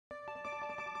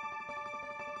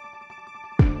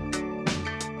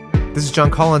This is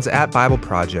John Collins at Bible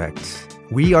Project.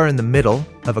 We are in the middle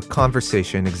of a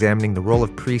conversation examining the role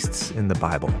of priests in the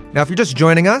Bible. Now, if you're just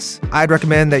joining us, I'd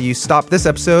recommend that you stop this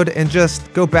episode and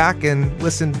just go back and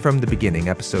listen from the beginning,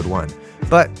 episode 1.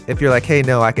 But if you're like, hey,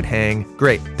 no, I could hang,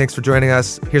 great. Thanks for joining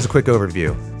us. Here's a quick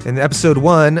overview. In episode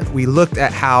 1, we looked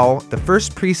at how the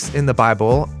first priests in the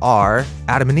Bible are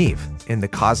Adam and Eve in the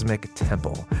cosmic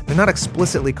temple. They're not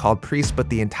explicitly called priests, but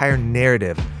the entire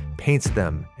narrative paints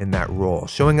them in that role,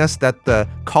 showing us that the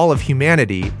call of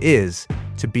humanity is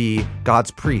to be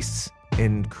God's priests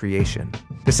in creation.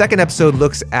 The second episode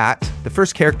looks at the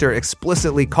first character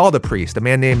explicitly called a priest, a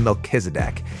man named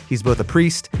Melchizedek. He's both a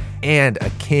priest and a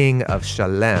king of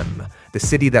Shalem, the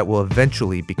city that will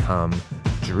eventually become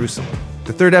Jerusalem.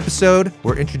 The third episode,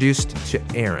 we're introduced to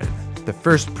Aaron, the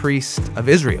first priest of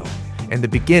Israel, and the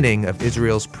beginning of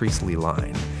Israel's priestly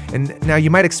line. And now you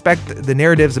might expect the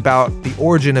narratives about the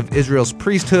origin of Israel's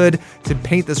priesthood to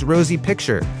paint this rosy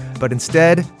picture, but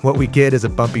instead, what we get is a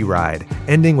bumpy ride,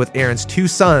 ending with Aaron's 2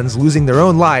 sons losing their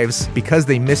own lives because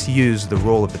they misused the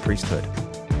role of the priesthood.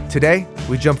 Today,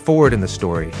 we jump forward in the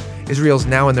story. Israel's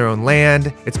now in their own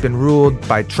land, it's been ruled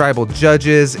by tribal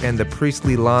judges, and the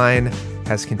priestly line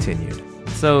has continued.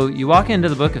 So you walk into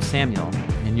the book of Samuel,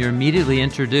 and you're immediately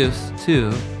introduced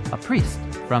to a priest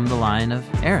from the line of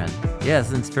Aaron.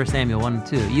 Yes, in 1 Samuel 1 and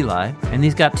 2, Eli. And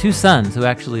he's got 2 sons who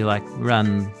actually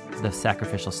run the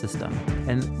sacrificial system.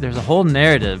 And there's a whole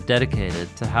narrative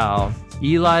dedicated to how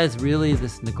Eli is really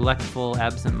this neglectful,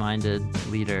 absent-minded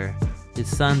leader.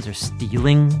 His sons are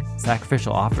stealing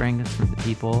sacrificial offerings from the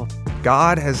people.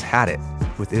 God has had it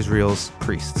with Israel's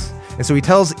priests. And so he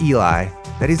tells Eli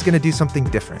that he's going to do something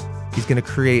different. He's going to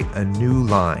create a new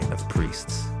line of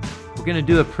priests. We're going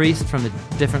to do a priest from a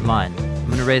different line. I'm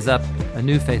going to raise up a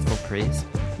new faithful priest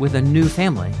with a new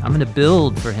family. I'm going to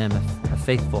build for him a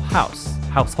faithful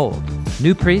household.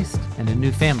 New priest and a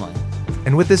new family.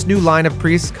 And with this new line of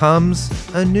priests comes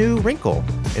a new wrinkle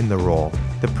in the role.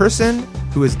 The person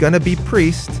who is going to be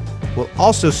priest will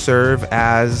also serve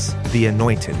as the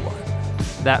anointed one.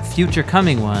 That future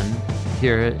coming one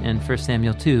here in 1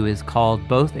 Samuel 2 is called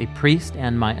both a priest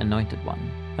and my anointed one.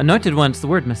 Anointed one's the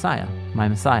word Messiah, my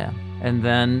Messiah. And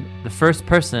then the first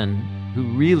person who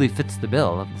really fits the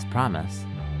bill of this promise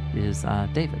is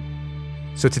David.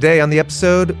 So today on the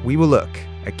episode, we will look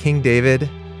at King David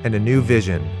and a new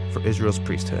vision for Israel's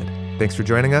priesthood. Thanks for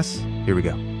joining us. Here we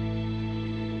go.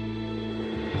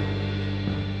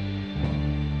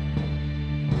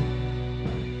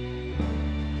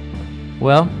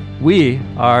 Well, we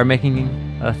are making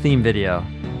a theme video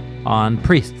on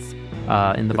priests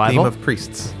in the Bible. Theme of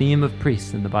priests. Theme of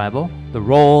priests in the Bible. The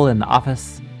role and the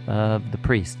office of the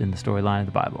priest in the storyline of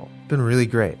the Bible. It's been really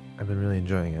great. I've been really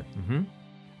enjoying it.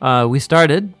 Mm-hmm. We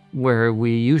started where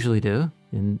we usually do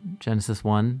in Genesis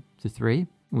 1 to 3.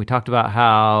 We talked about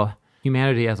how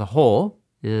humanity as a whole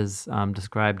is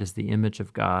described as the image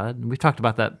of God. And we've talked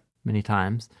about that many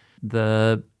times.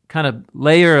 The kind of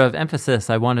layer of emphasis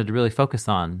I wanted to really focus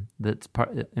on that's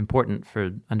important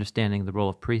for understanding the role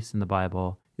of priests in the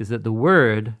Bible is that the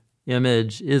word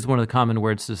image is one of the common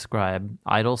words to describe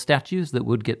idol statues that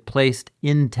would get placed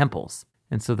in temples.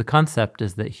 And so the concept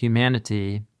is that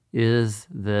humanity is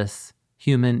this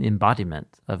human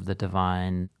embodiment of the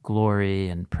divine glory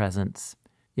and presence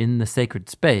in the sacred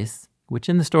space, which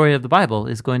in the story of the Bible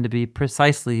is going to be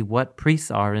precisely what priests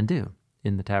are and do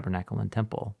in the tabernacle and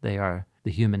temple. They are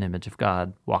the human image of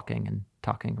God walking and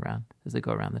talking around as they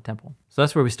go around the temple. So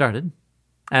that's where we started.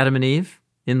 Adam and Eve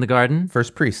in the garden.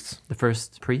 First priests. The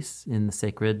first priests in the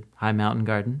sacred high mountain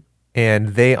garden. And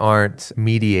they aren't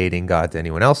mediating God to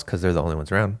anyone else because they're the only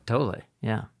ones around. Totally,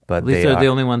 yeah. But at least they're the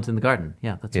only ones in the garden.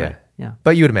 Yeah, that's right. Yeah.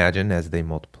 But you would imagine as they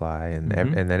multiply and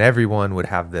and then everyone would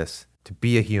have this, to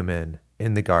be a human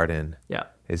in the garden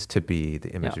is to be the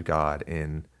image of God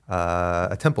in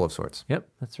a temple of sorts. Yep,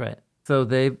 that's right. So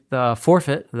they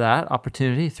forfeit that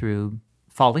opportunity through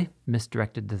folly,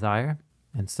 misdirected desire.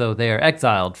 And so they are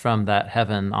exiled from that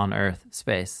heaven on earth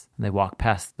space. They walk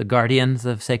past the guardians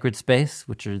of sacred space,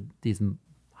 which are these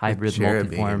hybrid,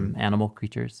 multiform animal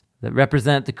creatures that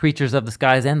represent the creatures of the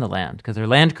skies and the land, because they're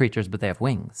land creatures, but they have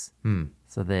wings.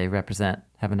 So they represent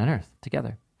heaven and earth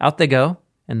together. Out they go,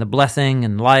 and the blessing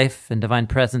and life and divine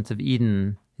presence of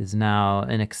Eden is now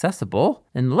inaccessible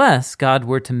unless God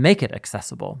were to make it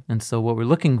accessible. And so what we're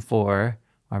looking for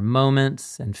are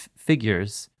moments and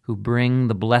figures who bring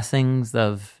the blessings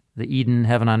of the Eden,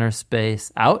 heaven on earth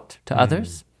space out to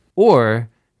others, or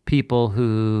people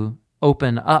who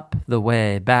open up the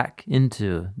way back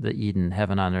into the Eden,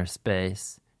 heaven on earth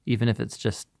space, even if it's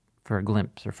just for a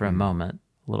glimpse or for a moment,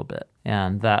 a little bit.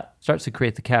 And that starts to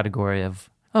create the category of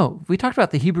Oh, we talked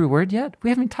about the Hebrew word yet? We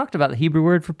haven't talked about the Hebrew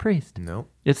word for priest. No.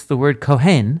 It's the word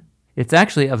Kohen. It's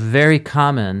actually a very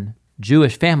common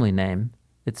Jewish family name.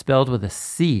 It's spelled with a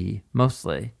C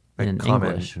mostly Like in common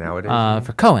English. nowadays,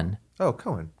 For Cohen. Oh,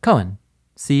 Cohen. Cohen.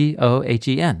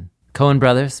 Cohen. Cohen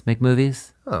brothers make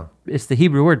movies. Oh. It's the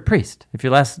Hebrew word priest. If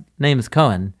your last name is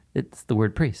Cohen, it's the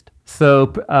word priest. So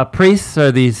priests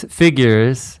are these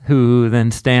figures who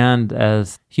then stand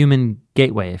as human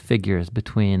gateway figures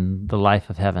between the life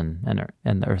of heaven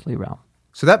and the earthly realm.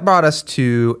 So that brought us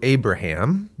to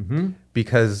Abraham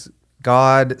because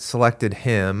God selected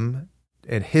him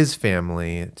and his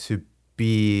family to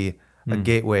be a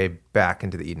gateway back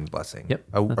into the Eden blessing. Yep,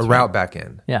 A that's route back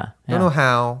in. Yeah. Don't know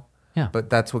how, Yeah. but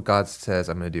that's what God says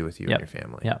I'm going to do with you and your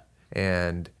family. Yep.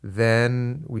 And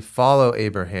then we follow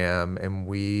Abraham, and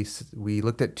we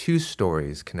looked at two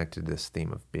stories connected to this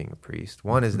theme of being a priest.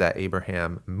 One is that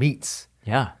Abraham meets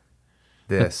Yeah.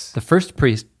 this The first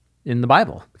priest in the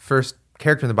Bible. first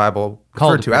character in the Bible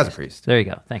Called referred to as a priest, There you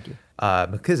go. Thank you.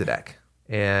 Melchizedek,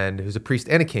 and who's a priest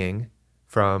and a king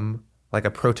from like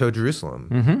a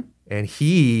proto-Jerusalem. And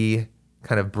he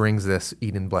kind of brings this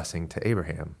Eden blessing to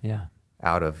Abraham Yeah.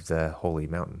 out of the holy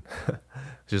mountain,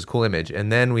 which is a cool image.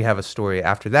 And then we have a story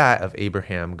after that of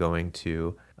Abraham going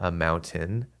to a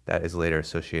mountain that is later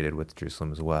associated with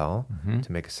Jerusalem as well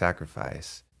to make a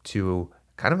sacrifice to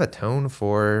kind of atone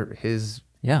for his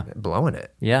Yeah. blowing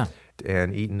it Yeah.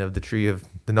 and eating of the tree of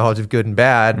the knowledge of good and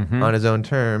bad on his own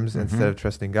terms instead of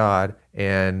trusting God.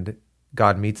 And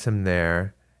God meets him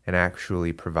there and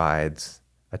actually provides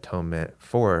atonement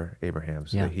for Abraham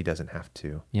so Yeah. that he doesn't have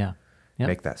to Yeah. Yep.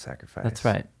 make that sacrifice. That's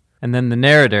right. And then the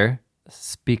narrator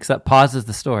speaks up, pauses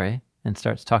the story, and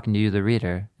starts talking to you, the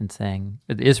reader, and saying,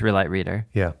 the Israelite reader,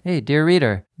 Yeah. hey, dear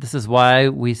reader, this is why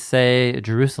we say at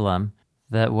Jerusalem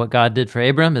that what God did for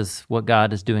Abram is what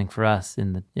God is doing for us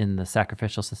in the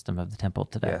sacrificial system of the temple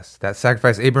today. Yes. That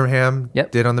sacrifice Abraham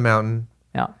Yep. did on the mountain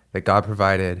Yeah, that God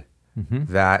provided,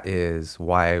 that is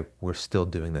why we're still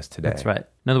doing this today. that's right.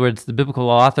 In other words, the biblical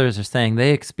authors are saying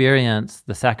they experience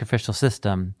the sacrificial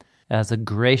system as a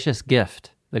gracious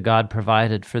gift that God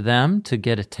provided for them to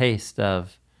get a taste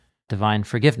of divine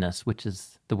forgiveness, which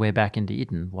is the way back into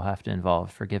Eden will have to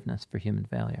involve forgiveness for human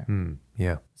failure.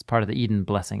 Yeah. It's part of the Eden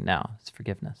blessing now. It's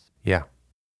forgiveness. Yeah.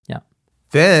 Yeah.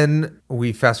 Then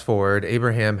we fast forward.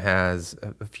 Abraham has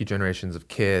a few generations of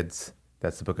kids.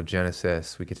 That's the book of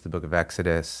Genesis. We get to the book of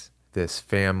Exodus. This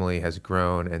family has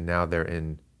grown, and now they're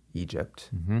in Egypt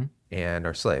and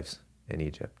are slaves in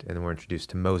Egypt. And then we're introduced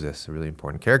to Moses, a really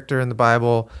important character in the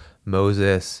Bible.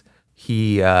 Moses,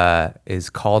 he is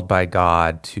called by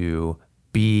God to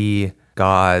be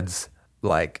God's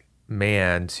like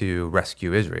man to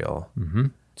rescue Israel,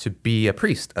 to be a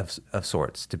priest of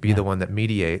sorts, to be the one that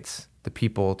mediates the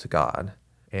people to God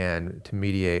and to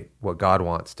mediate what God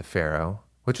wants to Pharaoh,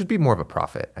 which would be more of a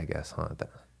prophet, I guess, huh?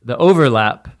 The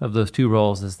overlap of those two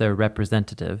roles is they're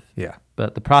representative, Yeah.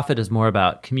 but the prophet is more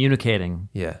about communicating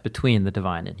Yeah. between the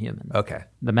divine and human. Okay.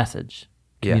 The message,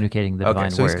 Yeah. communicating the divine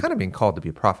so word. he's kind of being called to be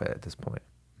a prophet at this point.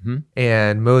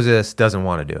 And Moses doesn't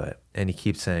want to do it. And he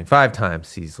keeps saying 5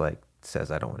 times, he's like,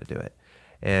 says, I don't want to do it.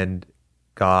 And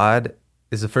God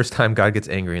is the first time God gets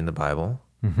angry in the Bible.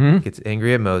 He gets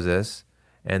angry at Moses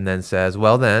and then says,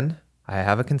 well, then I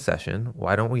have a concession.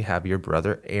 Why don't we have your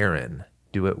brother Aaron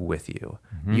do it with you?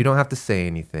 You don't have to say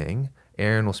anything.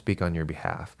 Aaron will speak on your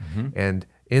behalf. And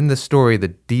in the story, the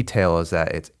detail is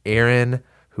that it's Aaron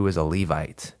who is a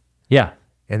Levite. Yeah.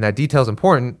 And that detail is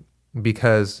important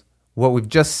because what we've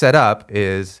just set up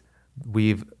is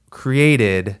we've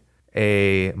created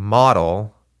a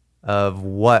model of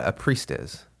what a priest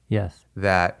is. Yes.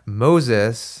 That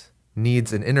Moses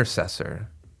needs an intercessor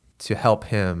to help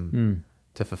him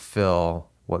to fulfill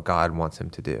what God wants him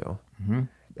to do.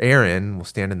 Aaron will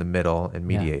stand in the middle and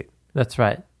mediate. That's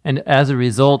right. And as a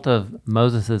result of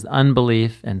Moses'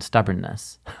 unbelief and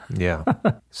stubbornness. Yeah.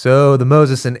 So the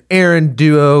Moses and Aaron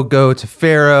duo go to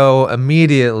Pharaoh.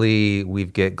 Immediately, we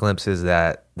get glimpses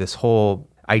that this whole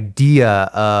idea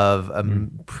of a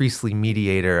priestly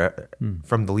mediator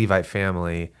from the Levite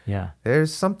family, Yeah.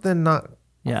 there's something not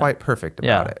quite perfect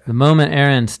about it. The moment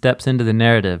Aaron steps into the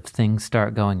narrative, things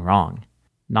start going wrong.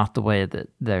 Not the way that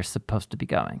they're supposed to be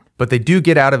going. But they do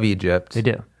get out of Egypt. They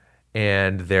do.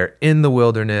 And they're in the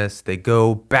wilderness. They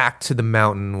go back to the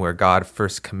mountain where God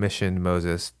first commissioned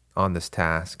Moses on this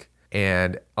task.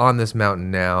 And on this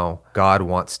mountain now, God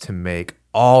wants to make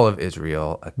all of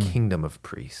Israel a kingdom of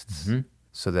priests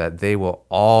so that they will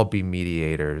all be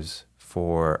mediators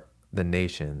for the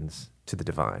nations to the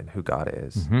divine, who God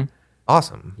is.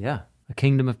 Awesome. Yeah. A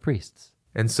kingdom of priests.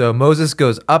 And so Moses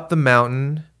goes up the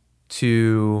mountain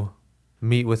to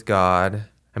meet with God.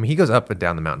 I mean, he goes up and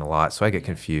down the mountain a lot, so I get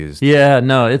confused. Yeah,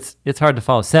 no, it's hard to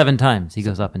follow. 7 times he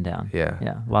goes up and down. Yeah.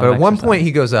 A lot But of at one exercise. point,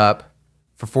 he goes up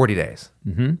for 40 days.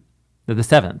 The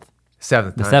seventh.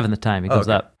 Seventh The time. seventh time he goes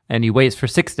okay. up. And he waits for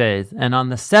 6 days. And on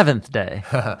the 7th day,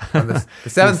 On the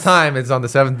seventh time is on the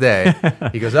seventh day.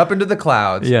 He goes up into the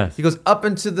clouds. Yes. He goes up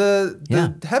into the Yeah.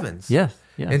 heavens. yes.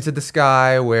 Into the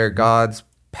sky where God's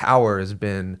power has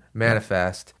been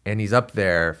manifest. And he's up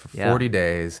there for 40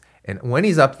 days. And when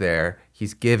he's up there,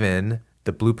 he's given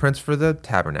the blueprints for the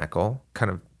tabernacle, kind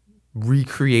of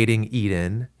recreating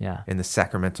Eden Yeah. in the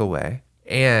sacramental way.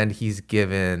 And he's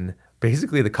given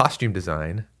basically the costume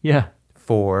design Yeah.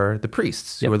 for the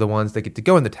priests, who Yep. are the ones that get to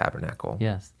go in the tabernacle.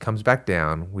 Yes. Comes back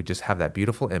down. We just have that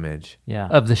beautiful image. Yeah.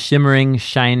 Of the shimmering,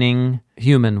 shining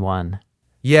human one.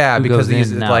 Yeah, Who because goes in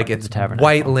these and out like of it's the tabernacle.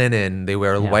 white linen. They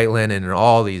wear white linen and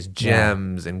all these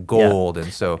gems and gold,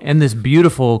 and so And this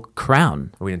beautiful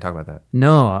crown. we didn't talk about that.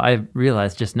 No, I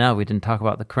realized just now we didn't talk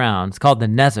about the crown. It's called the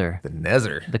Nezer, The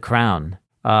Nezer, the crown.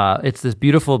 It's this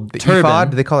beautiful the turban.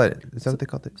 ephod. Do they call it? Is that what they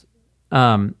called it?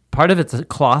 Part of it's a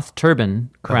cloth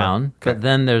turban crown, Okay. but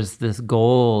then there's this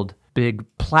gold big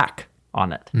plaque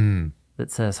on it Hmm. that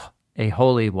says a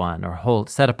holy one or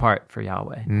set apart for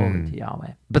Yahweh, holy to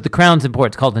Yahweh. But the crown's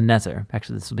important. It's called the Nezer.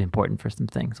 Actually, this will be important for some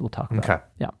things we'll talk about. Okay.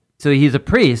 Yeah. So he's a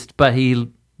priest, but he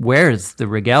wears the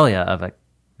regalia of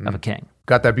a king.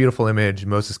 Got that beautiful image.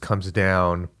 Moses comes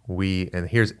down. And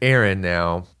here's Aaron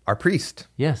now, our priest.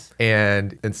 Yes.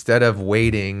 And instead of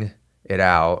waiting it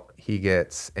out, he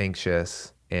gets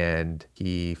anxious and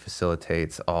he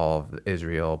facilitates all of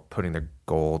Israel putting their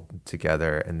gold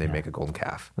together, and they make a golden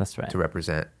calf. That's right. To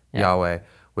represent Yeah. Yahweh,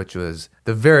 which was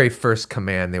the very first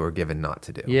command they were given not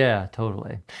to do. Yeah,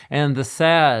 totally. And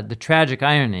the tragic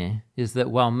irony is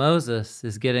that while Moses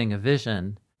is getting a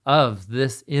vision of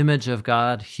this image of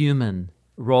God, human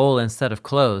role and set of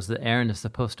clothes that Aaron is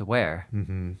supposed to wear,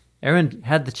 Aaron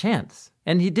had the chance,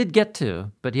 and he did get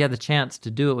to, but he had the chance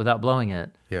to do it without blowing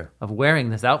it, Yeah. of wearing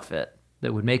this outfit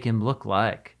that would make him look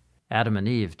like Adam and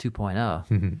Eve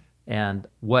 2.0. And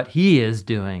what he is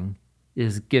doing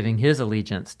is giving his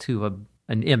allegiance to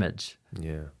an image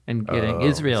Yeah. and getting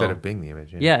Israel. Instead of being the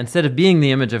image. Yeah, instead of being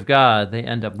the image of God, they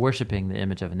end up worshiping the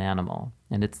image of an animal.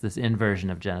 And it's this inversion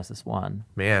of Genesis 1.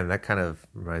 Man, that kind of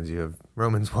reminds you of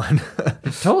Romans 1.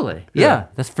 Totally. Yeah,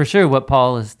 that's for sure what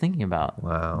Paul is thinking about.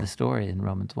 Wow. The story in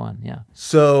Romans 1. Yeah.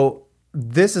 So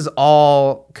this is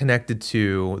all connected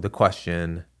to the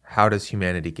question, how does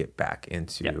humanity get back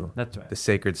into Yeah, that's right. the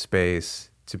sacred space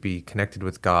to be connected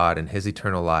with God and his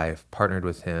eternal life, partnered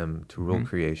with him to rule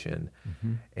creation?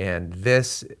 And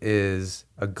this is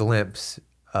a glimpse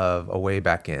of a way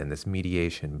back in, this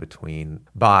mediation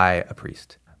by a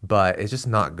priest. But it's just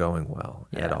not going well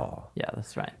at all. Yeah,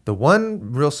 that's right. The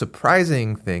one real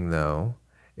surprising thing, though,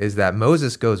 is that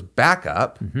Moses goes back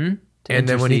up To and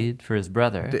then when he intercede for his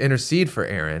brother. to intercede for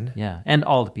Aaron. Yeah, and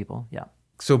all the people. Yeah.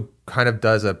 So kind of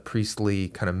does a priestly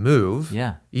kind of move.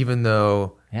 Yeah. Even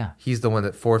though Yeah. he's the one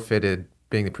that forfeited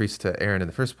being the priest to Aaron in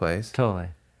the first place. Totally.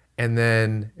 And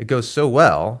then it goes so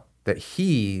well that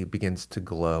he begins to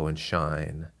glow and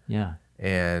shine Yeah.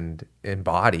 and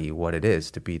embody what it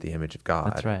is to be the image of God.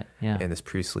 That's right. Yeah. In this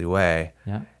priestly way.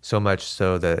 Yeah. So much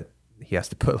so that he has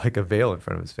to put like a veil in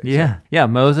front of his face. Yeah. Yeah.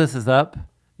 Moses is up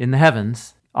in the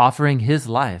heavens offering his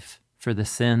life for the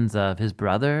sins of his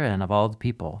brother and of all the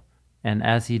people. And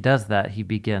as he does that, he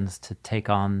begins to take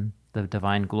on the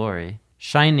divine glory,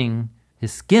 shining,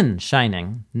 his skin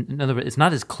shining. In other words, it's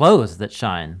not his clothes that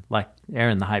shine like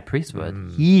Aaron the high priest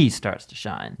would. He starts to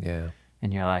shine. Yeah.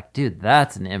 And you're like, dude,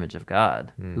 that's an image of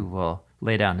God who will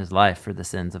lay down his life for the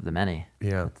sins of the many.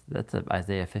 Yeah. That's a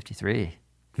Isaiah 53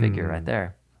 figure right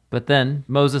there. But then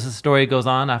Moses' story goes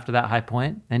on after that high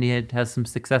point, and he has some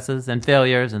successes and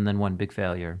failures, and then one big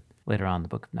failure later on in the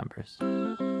book of Numbers.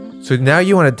 So now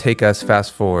you want to take us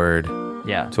fast forward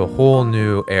Yeah, to a whole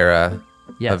new era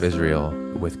Yes. of Israel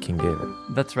with King David.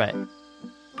 that's right.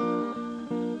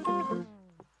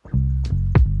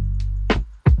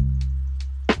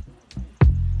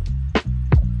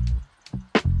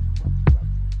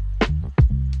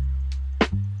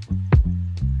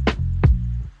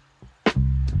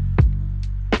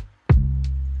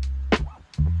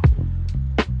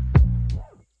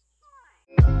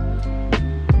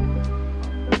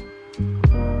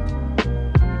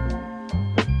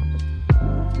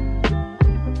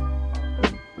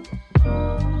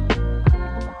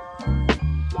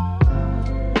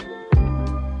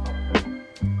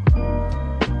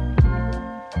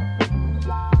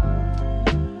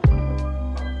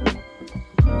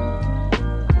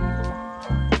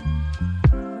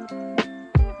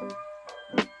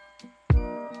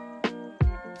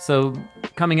 So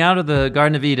coming out of the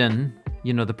Garden of Eden,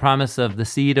 the promise of the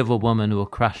seed of a woman who will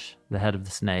crush the head of the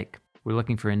snake. We're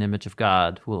looking for an image of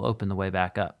God who will open the way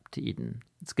back up to Eden.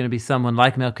 It's going to be someone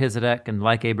like Melchizedek and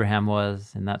like Abraham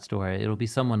was in that story. It'll be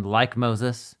someone like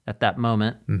Moses at that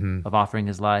moment of offering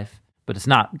his life, but it's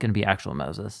not going to be actual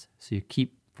Moses. So you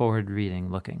keep forward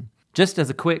reading, looking. Just as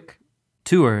a quick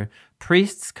tour,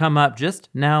 priests come up just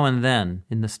now and then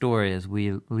in the story as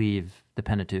we leave the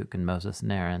Pentateuch and Moses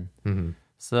and Aaron.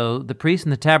 So the priests in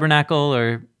the tabernacle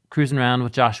are cruising around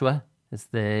with Joshua as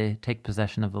they take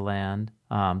possession of the land.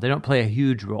 They don't play a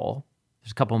huge role.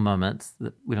 There's a couple moments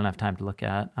that we don't have time to look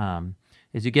at.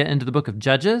 As you get into the book of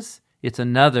Judges, it's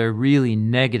another really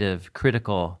negative,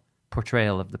 critical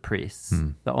portrayal of the priests.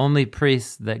 The only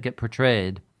priests that get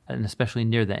portrayed, and especially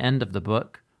near the end of the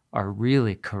book, are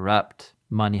really corrupt,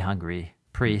 money-hungry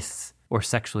priests or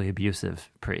sexually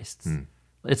abusive priests.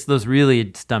 It's those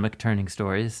really stomach-turning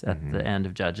stories at the end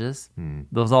of Judges.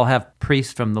 Those all have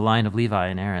priests from the line of Levi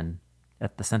and Aaron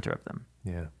at the center of them.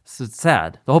 Yeah. So it's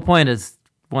sad. The whole point is,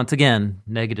 once again,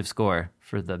 negative score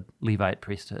for the Levite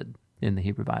priesthood in the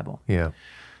Hebrew Bible. Yeah.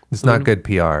 It's not good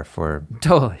PR for...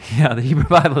 Totally. Yeah, the Hebrew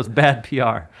Bible is bad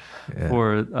PR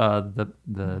for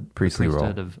the priestly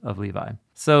priesthood role of Levi.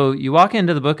 So you walk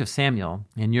into the book of Samuel,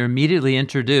 and you're immediately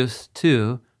introduced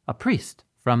to a priest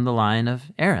from the line of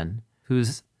Aaron,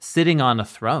 who's sitting on a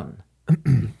throne.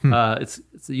 It's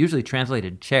usually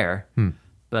translated chair,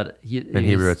 but in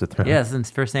Hebrew it's a throne. Yes, in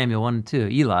 1 Samuel 1 and 2,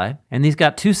 Eli. And he's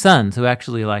got two sons who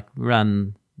actually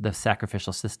run the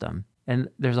sacrificial system. And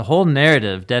there's a whole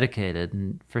narrative dedicated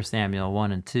in 1 Samuel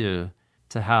 1 and 2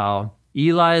 to how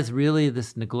Eli is really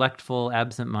this neglectful,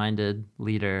 absent-minded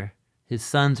leader. His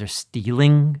sons are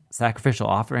stealing sacrificial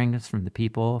offerings from the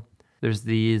people. There's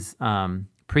these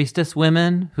priestess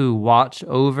women who watch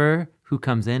over who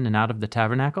comes in and out of the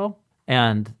tabernacle.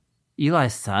 And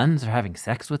Eli's sons are having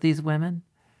sex with these women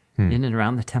in and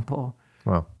around the temple.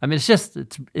 Wow. I mean,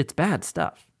 it's bad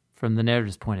stuff from the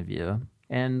narrative's point of view.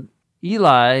 And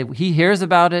Eli, he hears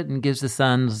about it and gives his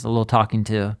sons a little talking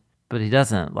to, but he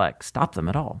doesn't stop them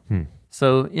at all.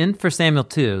 So in 1 Samuel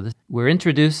 2, we're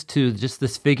introduced to just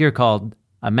this figure called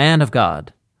a man of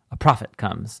God. A prophet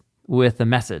comes with a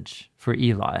message for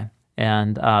Eli.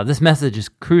 And this message is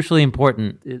crucially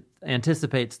important. It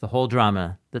anticipates the whole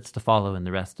drama that's to follow in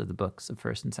the rest of the books of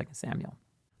 1 and 2 Samuel.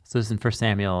 So this is in 1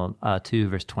 Samuel 2,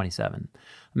 verse 27.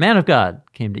 A man of God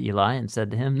came to Eli and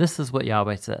said to him, "This is what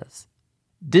Yahweh says.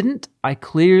 Didn't I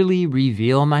clearly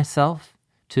reveal myself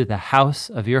to the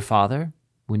house of your father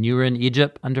when you were in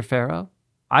Egypt under Pharaoh?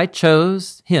 I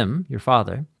chose him, your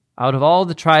father, out of all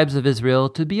the tribes of Israel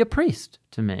to be a priest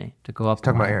to me, to go up to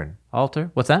talking my about Aaron.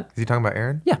 altar." What's that? Is he talking about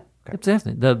Aaron? Yeah,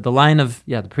 exactly. The line of,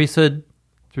 the priesthood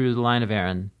through the line of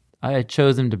Aaron. I had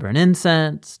chosen to burn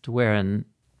incense, to wear an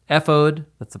ephod,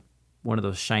 that's one of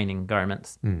those shining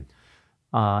garments, in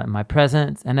my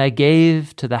presence, and I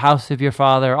gave to the house of your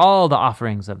father all the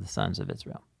offerings of the sons of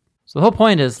Israel. So the whole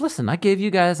point is, listen, I gave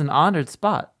you guys an honored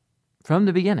spot from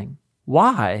the beginning.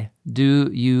 Why do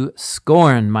you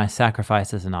scorn my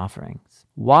sacrifices and offerings?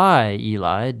 Why,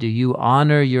 Eli, do you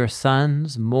honor your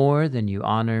sons more than you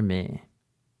honor me,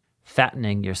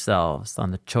 fattening yourselves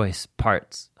on the choice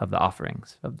parts of the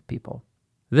offerings of the people?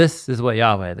 This is what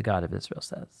Yahweh, the God of Israel,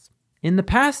 says. In the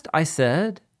past I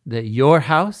said that your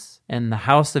house and the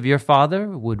house of your father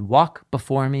would walk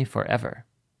before me forever.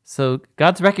 So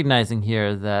God's recognizing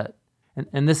here that,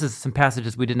 and this is some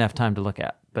passages we didn't have time to look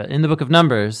at, but in the book of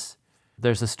Numbers,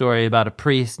 there's a story about a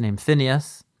priest named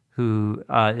Phinehas who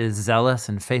is zealous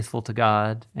and faithful to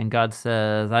God. And God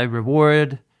says, I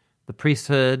reward the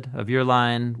priesthood of your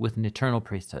line with an eternal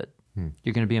priesthood.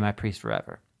 You're going to be my priest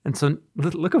forever. And so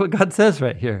look at what God says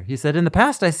right here. He said, in the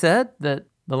past I said that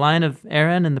the line of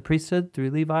Aaron and the priesthood through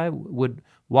Levi would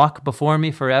walk before me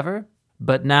forever.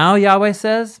 But now Yahweh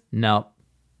says, no,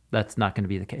 that's not going to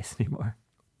be the case anymore.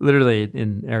 Literally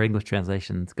in our English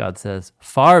translations, God says,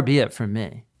 far be it from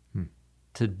me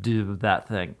to do that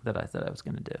thing that I said I was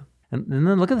going to do. And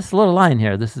then look at this little line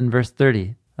here. This is in verse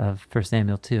 30 of 1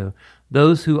 Samuel 2.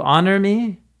 Those who honor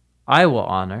me, I will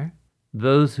honor.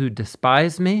 Those who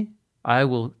despise me, I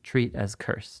will treat as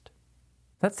cursed.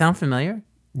 Does that sound familiar?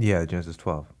 Yeah, Genesis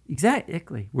 12.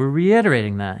 Exactly. We're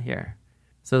reiterating that here.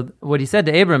 So what he said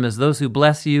to Abram is, those who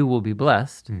bless you will be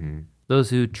blessed.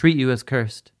 Those who treat you as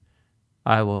cursed,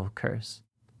 I will curse.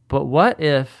 But what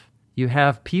if you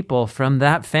have people from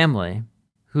that family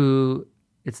who,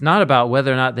 it's not about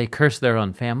whether or not they curse their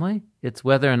own family, it's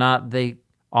whether or not they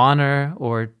honor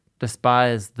or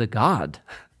despise the God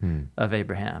of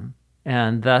Abraham.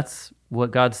 And that's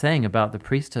what God's saying about the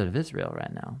priesthood of Israel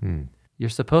right now. You're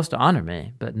supposed to honor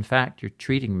me, but in fact, you're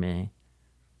treating me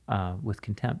with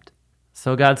contempt.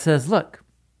 So God says, look,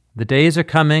 the days are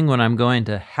coming when I'm going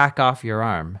to hack off your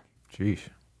arm. Sheesh.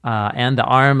 And the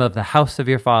arm of the house of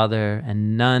your father,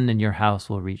 and none in your house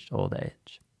will reach old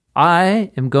age.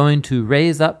 I am going to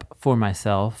raise up for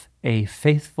myself a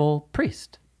faithful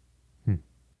priest.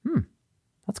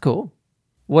 That's cool.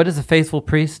 What does a faithful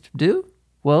priest do?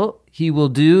 Well, he will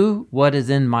do what is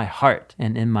in my heart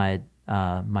and in my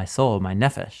soul, my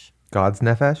nephesh. God's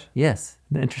nefesh? Yes.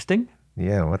 Interesting.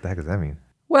 Yeah, what the heck does that mean?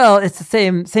 Well, it's the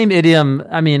same idiom.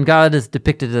 I mean, God is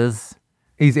depicted as...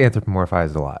 He's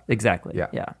anthropomorphized a lot. Exactly.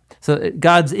 Yeah. So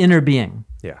God's inner being.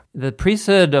 Yeah. The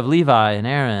priesthood of Levi and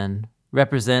Aaron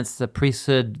represents the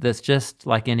priesthood that's just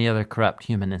like any other corrupt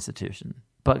human institution.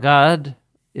 But God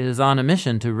is on a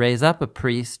mission to raise up a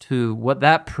priest who, what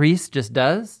that priest just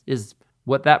does is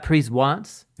what that priest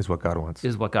wants. Is what God wants.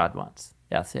 Is what God wants.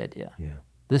 That's the idea. Yeah.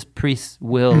 This priest's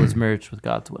will is merged with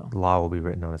God's will. The law will be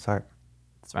written on his heart.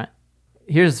 That's right.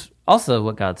 Here's also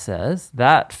what God says.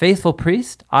 That faithful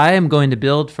priest, I am going to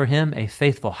build for him a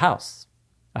faithful house,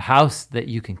 a house that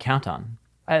you can count on.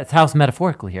 It's house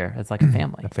metaphorically here. It's like a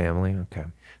family. A family, okay.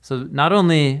 So not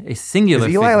only a singular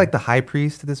Is Eli figure, like the high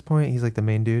priest at this point? He's like the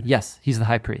main dude? Yes, he's the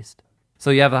high priest. So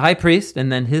you have a high priest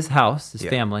and then his house, his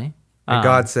family. And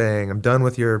God's saying, I'm done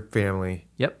with your family.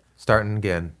 Yep. Starting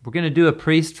again. We're going to do a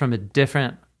priest from a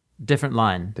different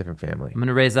line. Different family. I'm going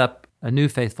to raise up a new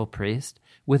faithful priest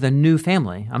with a new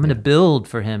family. I'm going to build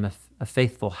for him a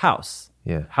faithful house,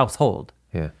 household.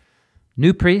 Yeah.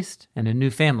 New priest and a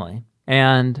new family.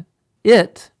 And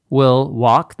it will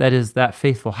walk, that is, that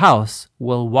faithful house,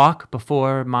 will walk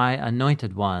before my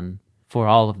anointed one for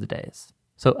all of the days.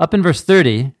 So up in verse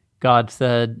 30, God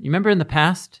said, you remember in the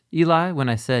past, Eli, when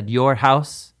I said your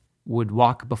house would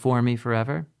walk before me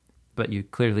forever? But you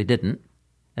clearly didn't.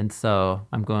 And so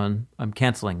I'm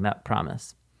canceling that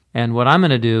promise. And what I'm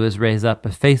going to do is raise up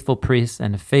a faithful priest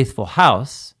and a faithful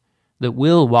house that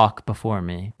will walk before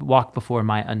me, walk before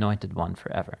my anointed one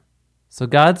forever. So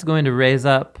God's going to raise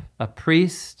up a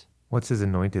priest. What's his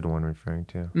anointed one referring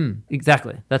to?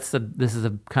 Exactly. This is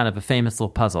a kind of a famous little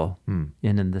puzzle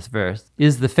in this verse.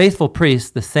 Is the faithful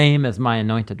priest the same as my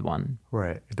anointed one?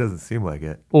 Right. It doesn't seem like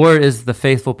it. Or is the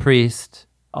faithful priest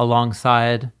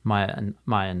alongside my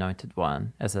anointed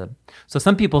one? So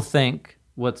some people think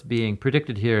what's being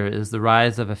predicted here is the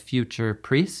rise of a future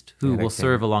priest who will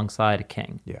serve alongside a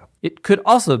king. Yeah. It could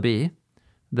also be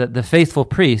that the faithful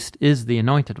priest is the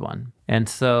anointed one. And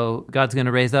so God's going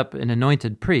to raise up an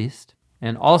anointed priest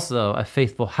and also a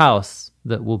faithful house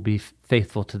that will be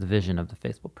faithful to the vision of the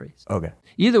faithful priest. Okay.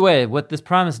 Either way, what this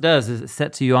promise does is it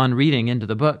sets you on reading into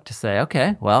the book to say,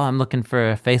 okay, well, I'm looking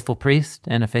for a faithful priest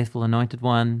and a faithful anointed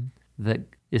one that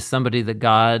is somebody that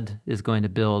God is going to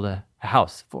build a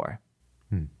house for.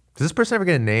 Does this person ever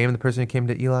get a name, the person who came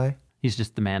to Eli? He's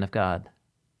just the man of God.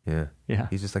 Yeah. Yeah.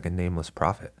 He's just like a nameless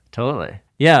prophet. Totally.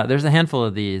 Yeah, there's a handful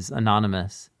of these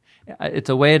anonymous. It's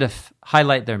a way to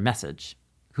highlight their message.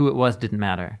 Who it was didn't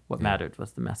matter. What mattered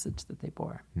was the message that they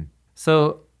bore.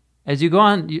 So as you go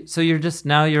on,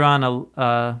 you're on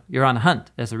a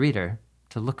hunt as a reader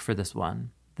to look for this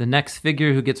one. The next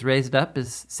figure who gets raised up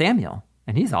is Samuel,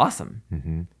 and he's awesome.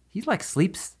 Mm-hmm. He like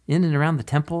sleeps in and around the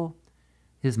temple.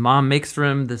 His mom makes for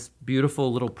him this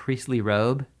beautiful little priestly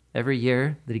robe every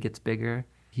year that he gets bigger.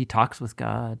 He talks with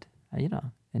God, and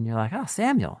you're like, oh,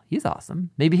 Samuel, he's awesome.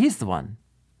 Maybe he's the one.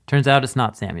 Turns out it's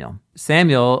not Samuel.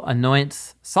 Samuel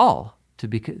anoints Saul to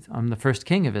become the first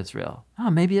king of Israel.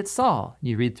 Oh, maybe it's Saul.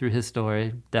 You read through his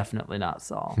story, definitely not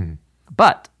Saul.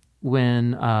 But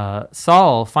when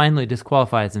Saul finally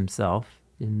disqualifies himself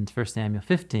in 1 Samuel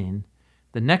 15,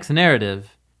 the next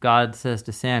narrative, God says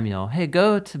to Samuel, hey,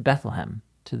 go to Bethlehem,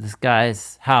 to this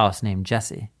guy's house named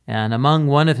Jesse. And among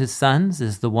one of his sons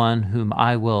is the one whom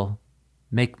I will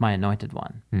make my anointed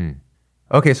one.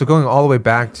 Okay, so going all the way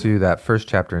back to that first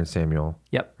chapter in Samuel.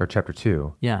 Yep. Or chapter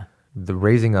 2. Yeah. The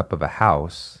raising up of a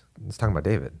house. It's talking about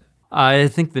David. I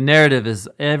think the narrative is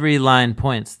every line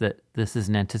points that this is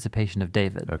an anticipation of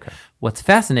David. Okay. What's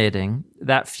fascinating,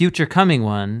 that future coming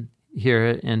one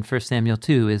here in 1 Samuel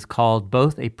 2 is called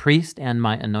both a priest and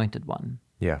my anointed one.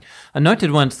 Yeah.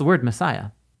 Anointed one, it's the word Messiah,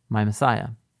 my Messiah.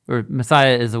 Or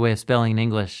Messiah is a way of spelling in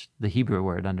English the Hebrew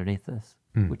word underneath this,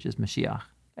 which is Mashiach.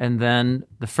 And then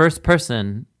the first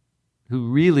person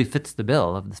who really fits the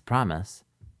bill of this promise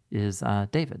is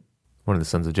David. One of the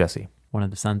sons of Jesse. One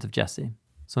of the sons of Jesse.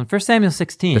 So in 1 Samuel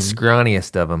 16... The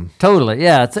scrawniest of them. Totally,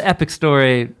 yeah. It's an epic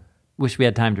story. Wish we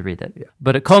had time to read it. Yeah.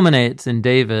 But it culminates in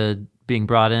David being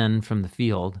brought in from the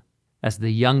field as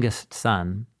the youngest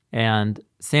son. And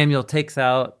Samuel takes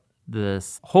out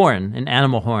this horn, an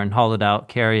animal horn hollowed out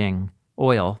carrying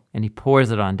oil, and he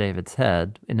pours it on David's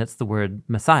head, and it's the word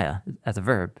Messiah as a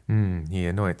verb. He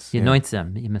anoints. He anoints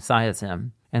him, he Messiahs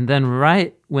him. And then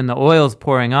right when the oil's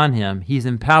pouring on him, he's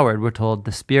empowered. We're told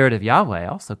the Spirit of Yahweh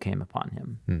also came upon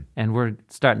him. And we're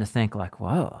starting to think like,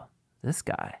 whoa, this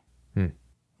guy.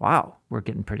 Wow, we're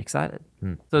getting pretty excited.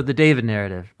 So the David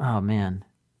narrative, oh man,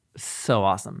 so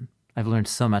awesome. I've learned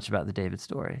so much about the David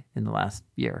story in the last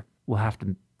year. We'll have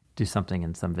to do something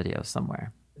in some video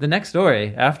somewhere. The next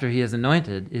story, after he is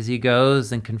anointed, is he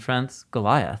goes and confronts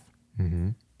Goliath.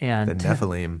 And The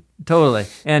Nephilim. Totally.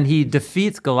 And he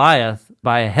defeats Goliath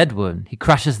by a head wound. He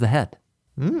crushes the head.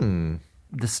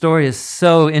 The story is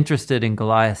so interested in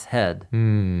Goliath's head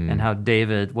and how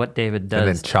what David does. And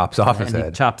then chops off his He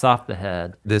head. chops off the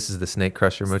head. This is the snake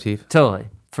crusher motif? Totally,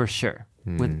 for sure,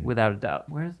 without a doubt.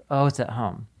 It's at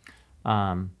home.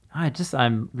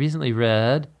 I recently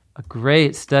read a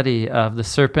great study of the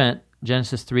serpent,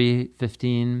 Genesis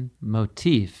 3:15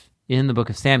 motif in the book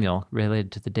of Samuel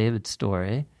related to the David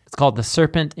story. It's called The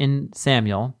Serpent in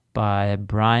Samuel by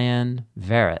Brian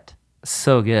Verrett.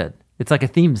 So good. It's like a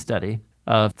theme study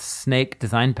of snake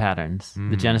design patterns,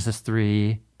 the Genesis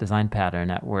 3 design pattern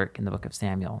at work in the book of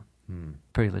Samuel.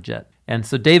 Pretty legit. And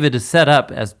so David is set up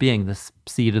as being this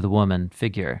seed of the woman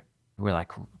figure. We're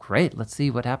like, great, let's see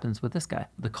what happens with this guy.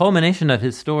 The culmination of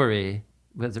his story,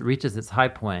 as it reaches its high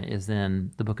point, is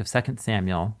in the book of 2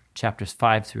 Samuel, chapters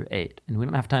 5 through 8. And we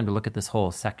don't have time to look at this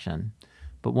whole section.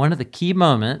 But one of the key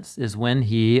moments is when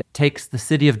he takes the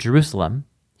city of Jerusalem.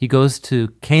 He goes to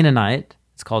Canaanite,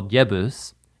 it's called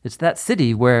Yebus. It's that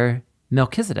city where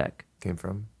Melchizedek Came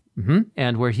from?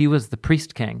 and where he was the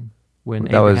priest king when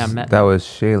Abraham met him. That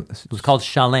was It was called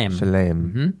Shalem.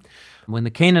 Shalem. When the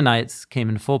Canaanites came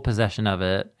in full possession of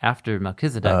it after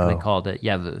Melchizedek, they called it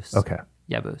Yebus. Okay.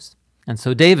 Yebus. And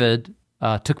so David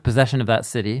took possession of that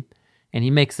city, and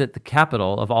he makes it the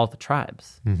capital of all the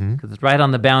tribes, because it's right on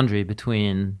the boundary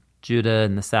between Judah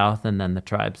in the south and then the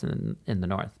tribes in the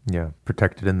north. Yeah,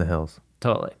 protected in the hills.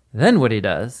 Totally. Then what he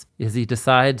does is he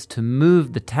decides to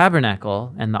move the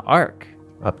tabernacle and the ark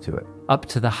Up to it. up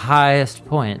to the highest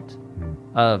point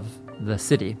of the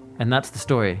city. And that's the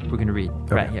story we're going to read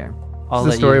right here. Is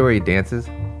the story where he dances?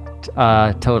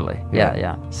 Totally.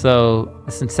 Yeah. So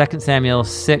it's in 2 Samuel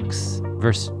 6,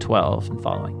 verse 12 and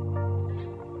following.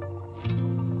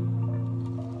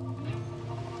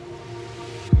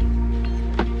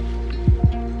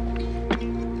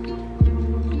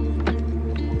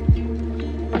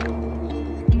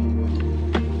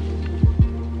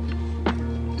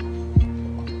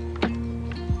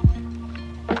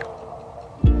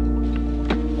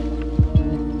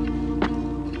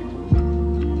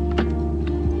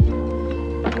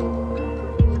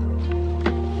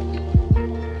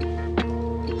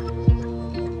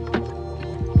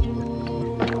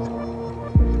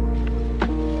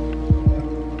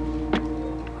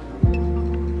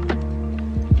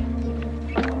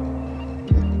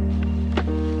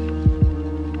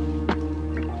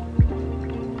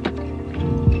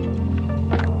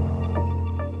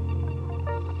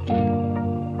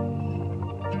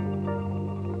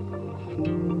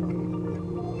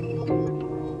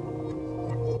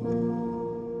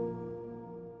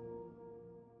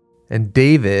 And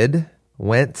David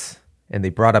went, and they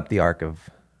brought up the ark of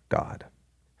God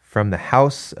from the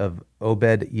house of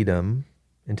Obed-Edom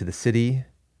into the city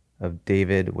of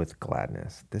David with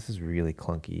gladness. This is really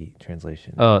clunky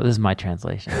translation. Oh, this is my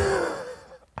translation.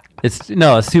 It's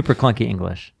super clunky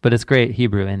English, but it's great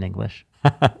Hebrew and English.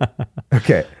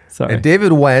 Okay. Sorry. And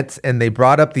David went, and they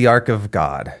brought up the ark of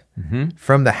God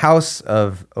from the house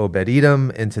of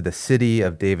Obed-Edom into the city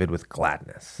of David with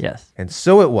gladness. Yes. And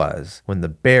so it was, when the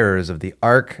bearers of the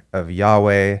ark of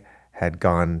Yahweh had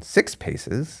gone 6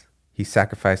 paces, he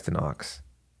sacrificed an ox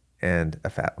and a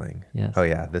fatling. Yes. Oh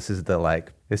yeah, this is the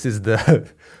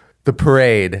the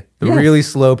parade, the really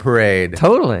slow parade.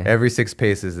 Totally. Every 6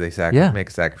 paces they make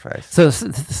a sacrifice. So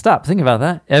stop, think about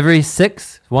that. Every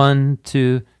 6, 1,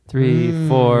 2, 3,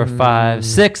 4, 5,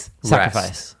 6, sacrifice.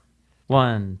 Rest.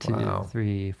 1, 2, Wow.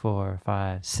 3, 4,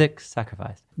 5, 6,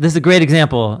 sacrifice. This is a great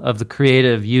example of the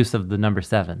creative use of the number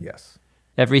 7. Yes.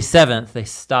 Every 7th, they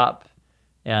stop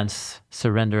and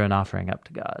surrender an offering up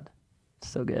to God.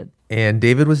 So good. And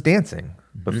David was dancing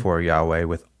before Yahweh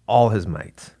with all his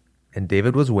might. And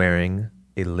David was wearing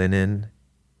a linen.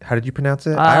 How did you pronounce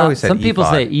it? I always said some people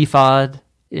ephod. say ephod.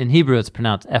 In Hebrew, it's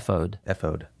pronounced ephod.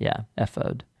 Ephod. Yeah,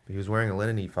 ephod. He was wearing a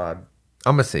linen ephod.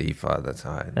 I'm gonna say ephod. That's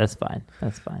how I. That's fine.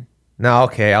 That's fine. No,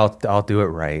 okay, I'll do it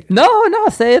right. No,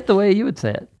 say it the way you would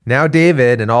say it. Now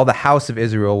David and all the house of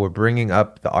Israel were bringing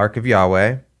up the ark of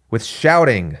Yahweh with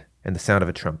shouting and the sound of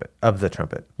the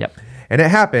trumpet. Yep. And it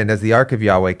happened as the ark of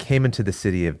Yahweh came into the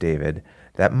city of David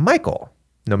that Michal,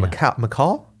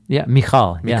 Michal? Yeah.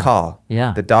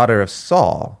 the daughter of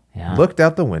Saul, Yeah. looked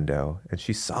out the window, and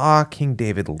she saw King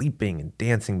David leaping and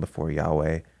dancing before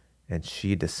Yahweh, and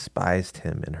she despised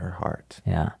him in her heart.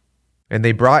 Yeah. And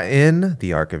they brought in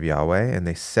the ark of Yahweh, and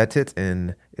they set it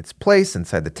in its place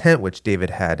inside the tent which David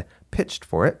had pitched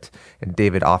for it. And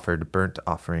David offered burnt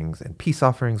offerings and peace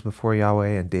offerings before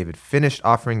Yahweh. And David finished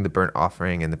offering the burnt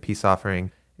offering and the peace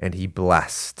offering, and he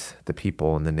blessed the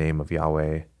people in the name of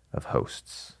Yahweh of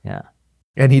hosts. Yeah.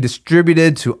 And he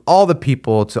distributed to all the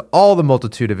people, to all the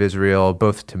multitude of Israel,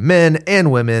 both to men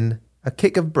and women, a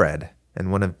cake of bread,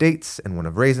 and one of dates, and one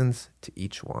of raisins to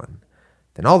each one.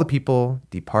 Then all the people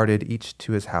departed, each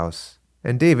to his house,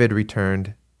 and David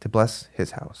returned to bless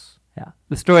his house. Yeah.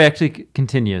 The story actually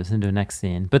continues into the next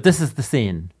scene, but this is the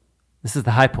scene. This is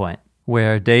the high point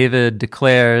where David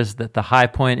declares that the high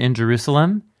point in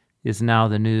Jerusalem is now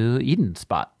the new Eden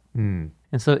spot. And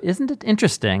so isn't it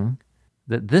interesting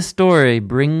that this story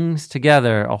brings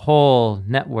together a whole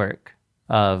network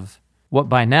of what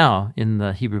by now in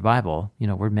the Hebrew Bible,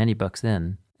 we're many books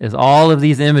in, is all of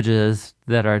these images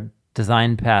that are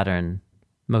design pattern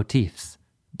motifs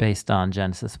based on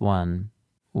Genesis 1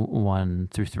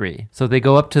 through 3. So they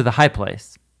go up to the high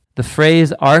place. The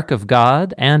phrase Ark of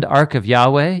God and Ark of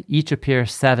Yahweh each appear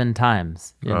 7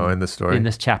 times in the story? In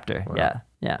this chapter. Wow.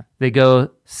 Yeah. They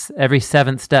go every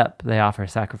 7th step, they offer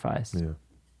sacrifice. Yeah.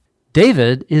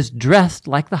 David is dressed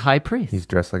like the high priest. He's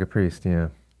dressed like a priest, yeah.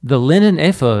 The linen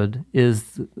ephod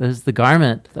is the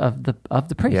garment of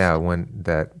the priest. Yeah, one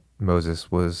that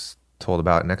Moses was told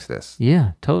about in Exodus.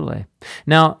 Yeah, totally.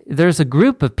 Now, there's a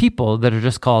group of people that are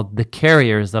just called the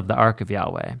carriers of the Ark of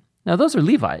Yahweh. Now, those are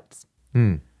Levites.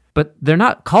 But they're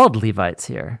not called Levites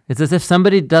here. It's as if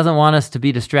somebody doesn't want us to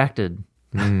be distracted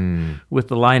with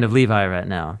the line of Levi right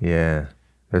now. Yeah,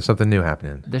 there's something new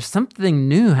happening. There's something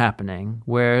new happening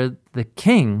where the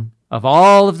king of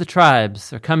all of the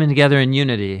tribes are coming together in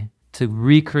unity to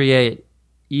recreate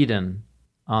Eden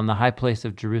on the high place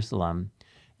of Jerusalem.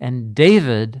 And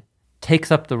David takes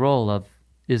up the role of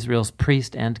Israel's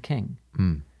priest and king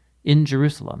in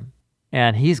Jerusalem.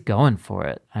 And he's going for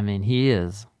it. I mean, he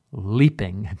is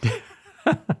leaping.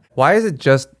 Why is it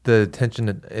just the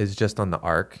attention is just on the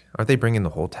ark? Aren't they bringing the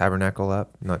whole tabernacle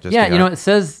up, not just the ark? It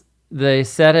says they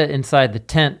set it inside the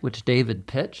tent which David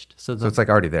pitched. So it's like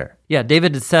already there. Yeah,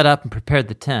 David had set up and prepared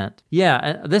the tent. Yeah,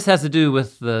 and this has to do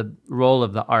with the role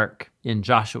of the ark in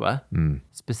Joshua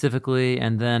specifically,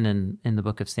 and then in the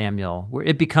book of Samuel, where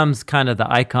it becomes kind of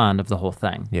the icon of the whole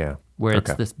thing. Yeah. Where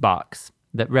it's this box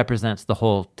that represents the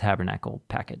whole tabernacle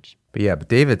package. But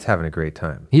David's having a great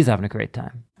time. He's having a great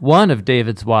time. One of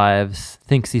David's wives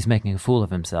thinks he's making a fool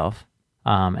of himself.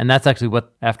 And that's actually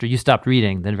what, after you stopped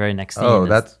reading, the very next scene.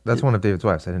 That's one of David's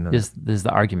wives. I didn't know that. Is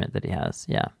the argument that he has,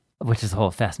 yeah. Which is a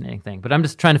whole fascinating thing. But I'm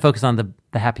just trying to focus on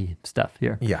the happy stuff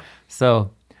here. Yeah.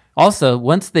 So, also,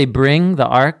 once they bring the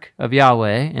Ark of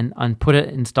Yahweh and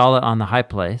install it on the high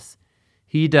place,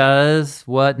 he does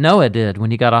what Noah did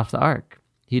when he got off the ark.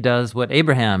 He does what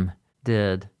Abraham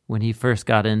did when he first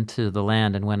got into the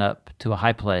land and went up to a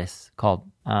high place called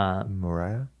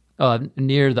Moriah?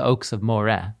 Near the oaks of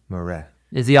Moreh. Moreh.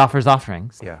 Is he offers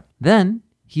offerings. Yeah. Then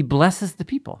he blesses the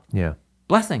people. Yeah.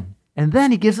 Blessing. And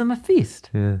then he gives them a feast.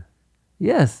 Yeah.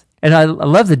 Yes. And I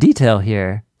love the detail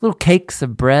here. Little cakes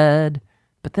of bread,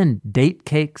 but then date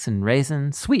cakes and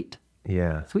raisins. Sweet.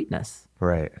 Yeah. Sweetness.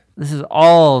 Right. This is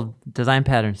all design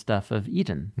pattern stuff of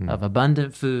Eden, of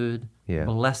abundant food,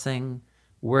 blessing,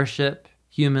 worship,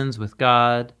 humans with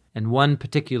God, and one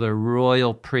particular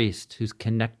royal priest who's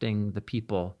connecting the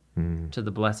people to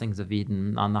the blessings of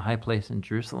Eden on the high place in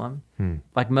Jerusalem.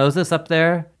 Like Moses up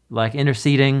there, like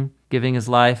interceding, giving his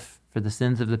life for the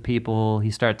sins of the people.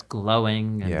 He starts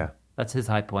glowing. And that's his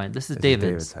high point. This is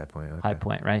David's high point. Okay. High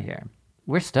point right here.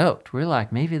 We're stoked. We're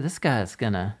like, maybe this guy's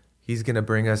gonna... He's going to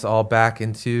bring us all back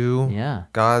into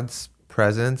God's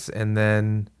presence, and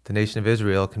then the nation of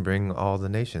Israel can bring all the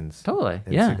nations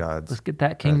into God's Let's get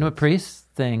that kingdom of priests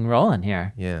thing rolling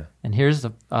here. Yeah. And here's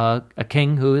a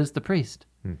king who is the priest.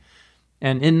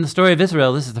 And in the story of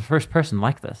Israel, this is the first person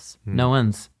like this. No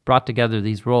one's brought together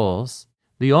these roles.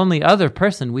 The only other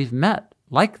person we've met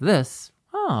like this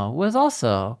was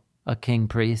also a king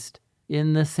priest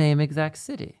in the same exact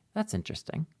city. That's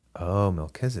interesting. Oh,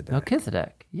 Melchizedek.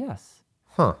 Melchizedek, yes.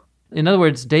 Huh. In other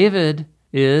words, David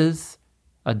is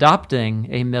adopting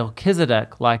a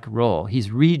Melchizedek-like role.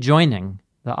 He's rejoining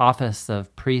the office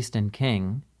of priest and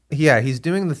king. Yeah, he's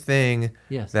doing the thing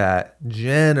that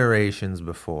generations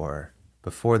before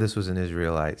this was an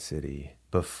Israelite city,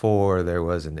 before there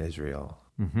was an Israel,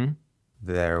 Mm-hmm.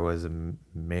 there was a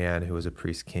man who was a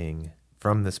priest king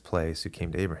from this place who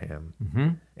came to Abraham Mm-hmm.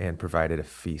 and provided a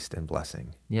feast and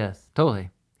blessing. Yes, totally.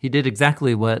 He did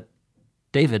exactly what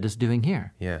David is doing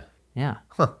here. Yeah. Yeah.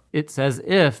 Huh. It's as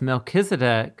if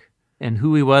Melchizedek and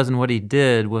who he was and what he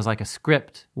did was like a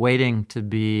script waiting to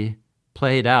be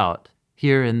played out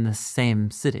here in the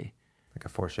same city. Like a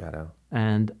foreshadow.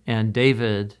 And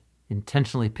David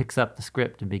intentionally picks up the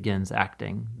script and begins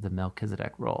acting the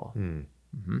Melchizedek role.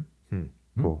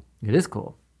 Cool. It is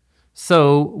cool.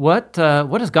 So what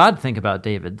does God think about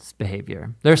David's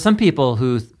behavior? There are some people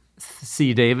who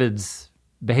see David's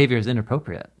behavior as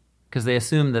inappropriate because they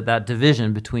assume that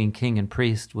division between king and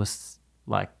priest was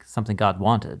like something God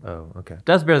wanted. Oh, okay. It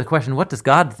does bear the question, what does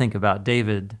God think about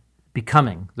David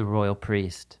becoming the royal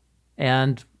priest?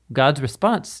 And God's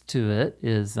response to it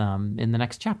is in the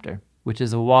next chapter, which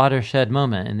is a watershed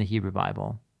moment in the Hebrew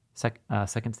Bible, 2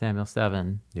 Samuel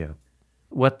 7. Yeah.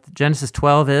 What Genesis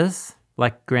 12 is,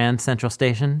 like Grand Central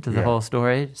Station to the Yeah. whole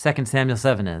story, 2 Samuel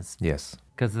 7 is. Yes.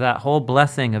 Because that whole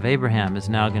blessing of Abraham is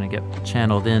now going to get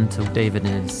channeled into David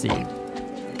and his seed.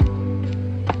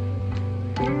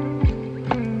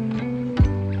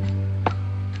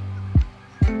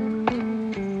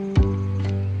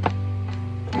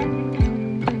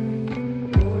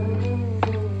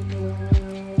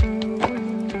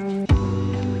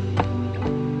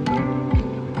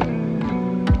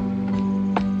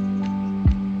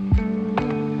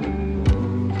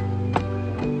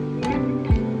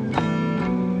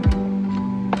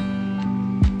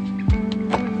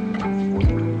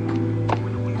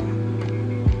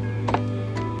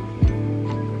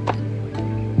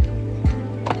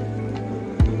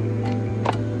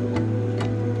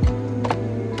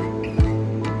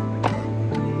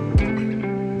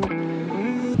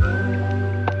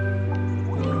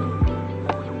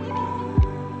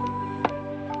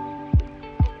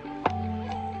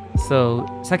 So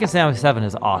 2 Samuel 7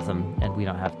 is awesome, and we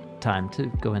don't have time to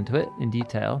go into it in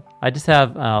detail. I just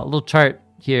have a little chart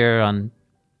here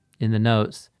in the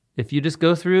notes. If you just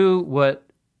go through what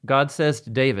God says to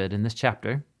David in this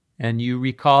chapter, and you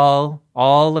recall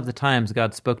all of the times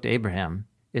God spoke to Abraham,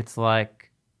 it's like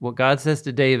what God says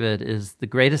to David is the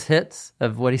greatest hits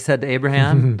of what he said to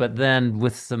Abraham, but then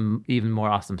with some even more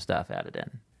awesome stuff added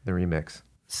in. The remix.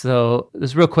 So this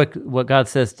is real quick what God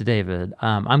says to David.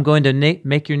 I'm going to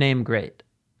make your name great.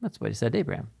 That's what he said to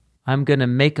Abraham. I'm going to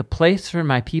make a place for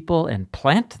my people and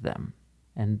plant them,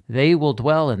 and they will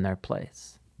dwell in their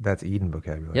place. That's Eden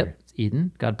vocabulary. Yep, it's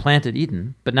Eden. God planted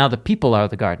Eden, but now the people are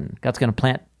the garden. God's going to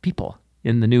plant people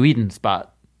in the new Eden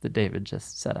spot that David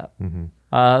just set up.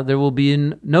 Mm-hmm. There will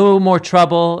be no more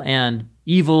trouble, and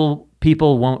evil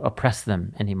people won't oppress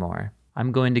them anymore.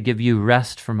 I'm going to give you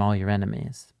rest from all your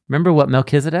enemies. Remember what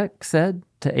Melchizedek said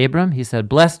to Abram? He said,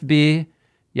 "Blessed be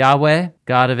Yahweh,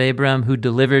 God of Abram, who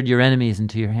delivered your enemies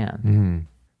into your hand." Mm-hmm.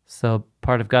 So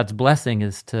part of God's blessing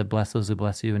is to bless those who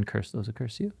bless you and curse those who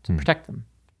curse you, to protect them.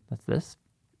 That's this.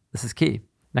 This is key.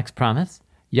 Next promise.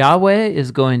 Yahweh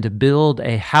is going to build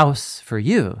a house for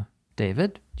you,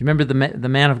 David. Do you remember the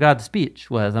man of God's speech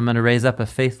was, I'm going to raise up a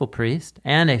faithful priest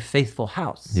and a faithful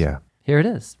house. Yeah. Here it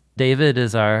is. David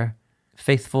is our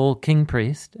faithful king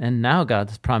priest, and now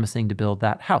God's promising to build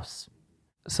that house.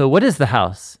 So what is the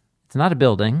house? It's not a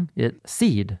building, it's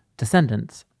seed,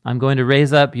 descendants. I'm going to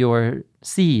raise up your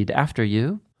seed after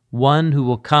you, one who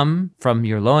will come from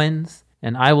your loins,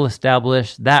 and I will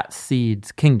establish that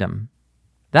seed's kingdom.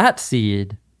 That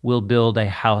seed will build a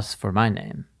house for my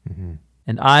name,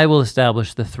 and I will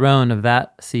establish the throne of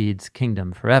that seed's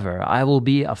kingdom forever. I will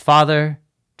be a father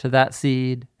to that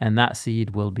seed, and that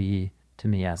seed will be to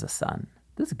me as a son.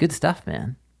 This is good stuff,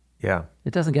 man. Yeah.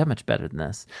 It doesn't get much better than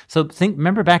this. So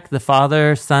remember back to the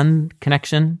father-son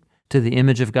connection to the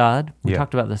image of God? We Yeah.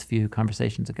 talked about this a few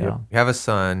conversations ago. Yep. You have a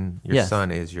son. Your Yes.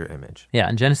 son is your image. Yeah,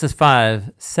 in Genesis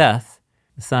 5, Seth,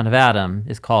 the son of Adam,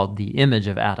 is called the image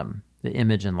of Adam, the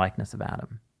image and likeness of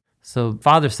Adam. So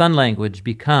father-son language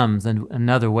becomes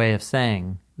another way of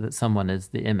saying that someone is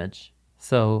the image.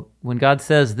 So when God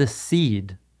says this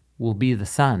seed will be the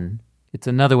son, it's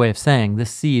another way of saying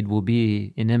this seed will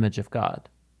be an image of God.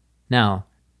 Now,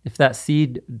 if that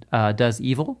seed does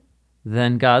evil,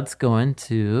 then God's going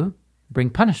to bring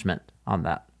punishment on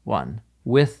that one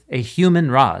with a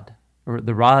human rod, or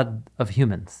the rod of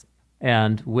humans,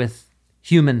 and with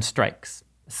human strikes.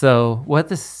 So what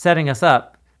this is setting us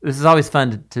up, this is always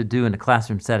fun to do in a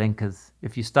classroom setting, because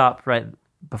if you stop right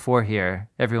before here,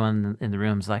 everyone in the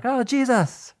room's like, oh,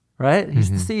 Jesus, right? He's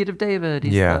the seed of David.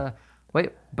 He's Yeah.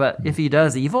 Wait, but if he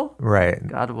does evil, Right.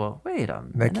 God will, wait a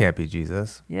minute. That can't be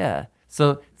Jesus. Yeah.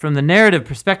 So from the narrative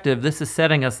perspective, this is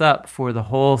setting us up for the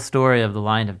whole story of the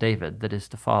line of David that is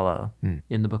to follow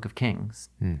in the book of Kings.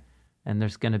 And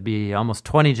there's going to be almost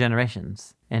 20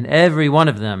 generations, and every one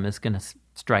of them is going to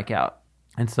strike out.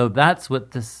 And so that's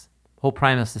what this whole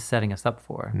premise is setting us up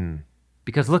for.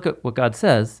 Because look at what God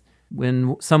says.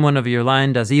 When someone of your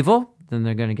line does evil, then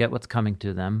they're going to get what's coming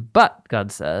to them. But,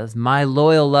 God says, my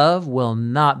loyal love will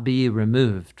not be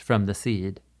removed from the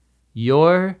seed.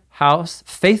 Your house,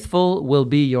 faithful will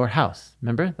be your house.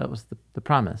 Remember? That was the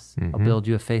promise. I'll build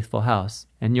you a faithful house.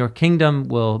 And your kingdom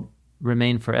will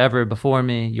remain forever before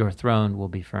me. Your throne will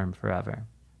be firm forever.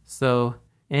 So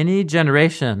any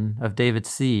generation of David's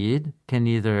seed can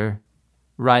either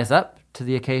rise up to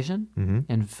the occasion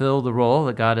and fill the role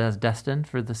that God has destined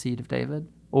for the seed of David,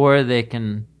 or they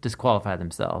can disqualify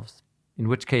themselves, in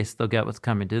which case they'll get what's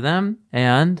coming to them,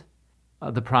 and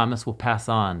the promise will pass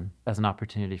on as an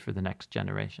opportunity for the next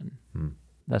generation.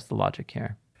 That's the logic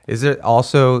here. Is it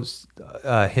also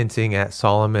hinting at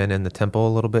Solomon and the temple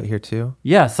a little bit here too?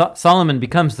 Yeah, Solomon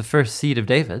becomes the first seed of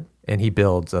David. And he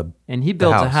builds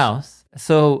a house.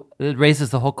 So it raises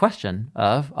the whole question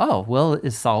of,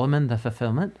 is Solomon the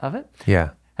fulfillment of it?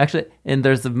 Yeah. Actually, and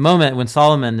there's a moment when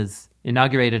Solomon is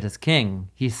inaugurated as king,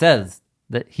 he says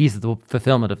that he's the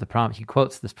fulfillment of the promise. He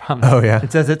quotes this promise. Oh, yeah.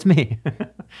 It says, it's me.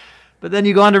 But then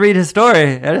you go on to read his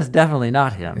story, and it's definitely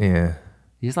not him. Yeah.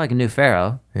 He's like a new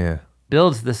pharaoh. Yeah.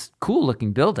 Builds this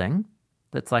cool-looking building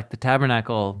that's like the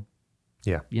tabernacle,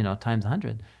 Yeah. Times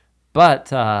 100.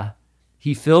 But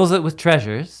he fills it with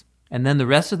treasures, and then the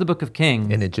rest of the book of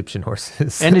Kings... And Egyptian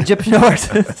horses.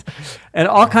 And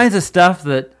all kinds of stuff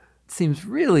that seems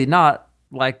really not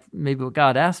like maybe what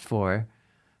God asked for.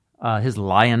 His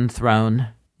lion throne,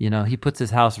 he puts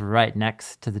his house right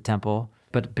next to the temple,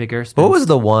 but bigger. What was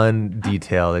the one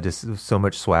detail that just was so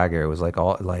much swagger? It was like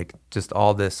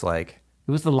all this like...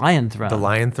 It was the lion throne. The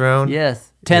lion throne?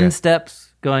 Yes. 10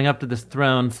 steps going up to this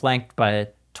throne flanked by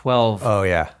 12 Oh,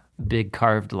 yeah. big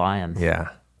carved lions. Yeah.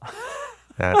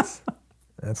 That's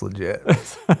legit.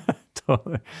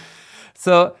 Totally.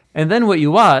 So, and then what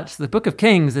you watch, the book of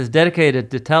Kings is dedicated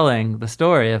to telling the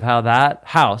story of how that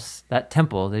house, that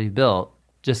temple that he built,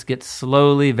 just gets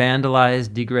slowly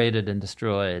vandalized, degraded, and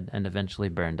destroyed, and eventually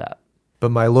burned up. But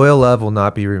my loyal love will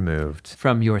not be removed.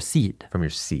 From your seed. From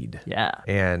your seed. Yeah.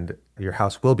 And your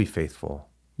house will be faithful.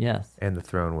 Yes. And the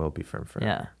throne will be firm forever.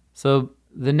 Yeah. So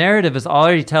the narrative is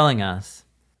already telling us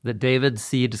that David's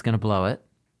seed is going to blow it.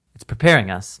 It's preparing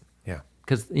us. Yeah.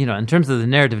 Because, in terms of the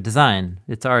narrative design,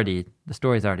 the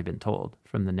story's already been told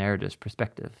from the narrator's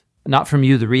perspective. Not from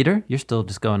you, the reader. You're still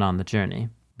just going on the journey.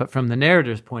 But from the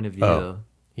narrator's point of view,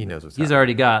 he knows what's he's happening.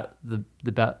 already got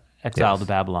the exile to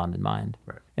Babylon in mind.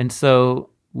 Right. And so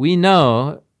we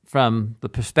know from the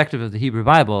perspective of the Hebrew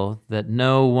Bible that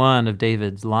no one of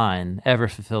David's line ever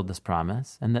fulfilled this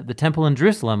promise, and that the temple in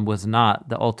Jerusalem was not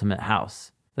the ultimate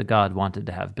house that God wanted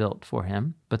to have built for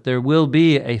him. But there will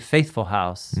be a faithful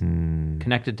house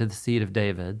connected to the seed of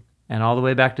David. And all the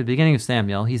way back to the beginning of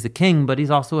Samuel, he's a king, but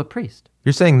he's also a priest.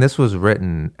 You're saying this was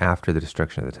written after the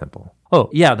destruction of the temple? Oh,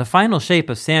 yeah. The final shape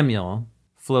of Samuel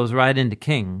flows right into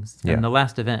Kings. Yeah. And the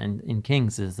last event in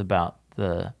Kings is about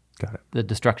the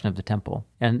destruction of the temple.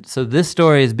 And so this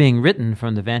story is being written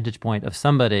from the vantage point of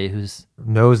somebody who's...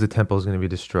 knows the temple is going to be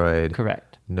destroyed.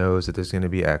 Correct. Knows that there's going to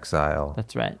be exile.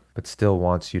 That's right. But still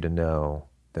wants you to know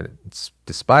that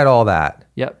despite all that,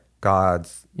 Yep.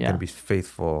 God's going to be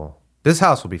faithful. This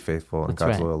house will be faithful, and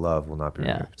God's loyal love will not be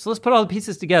removed. So let's put all the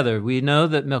pieces together. We know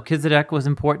that Melchizedek was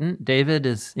important. David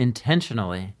is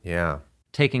intentionally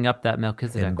taking up that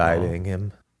Melchizedek imbibing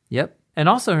him. Yep. And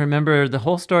also remember, the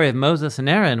whole story of Moses and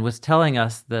Aaron was telling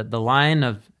us that the line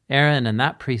of Aaron and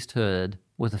that priesthood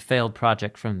was a failed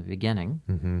project from the beginning.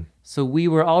 Mm-hmm. So we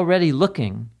were already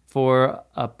looking for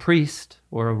a priest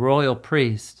or a royal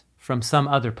priest from some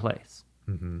other place.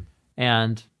 Mm-hmm.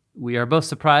 And we are both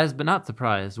surprised but not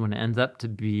surprised when it ends up to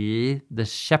be the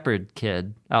shepherd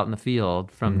kid out in the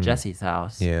field from Jesse's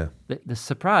house. Yeah. The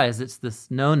surprise, it's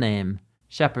this no-name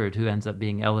shepherd who ends up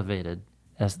being elevated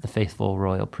as the faithful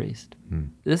royal priest.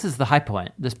 This is the high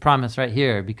point. This promise right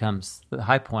here becomes the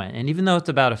high point. And even though it's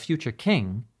about a future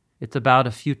king, it's about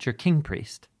a future king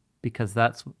priest, because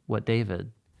that's what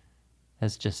David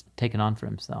has just taken on for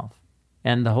himself.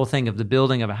 And the whole thing of the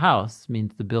building of a house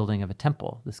means the building of a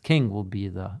temple. This king will be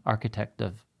the architect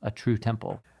of a true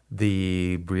temple.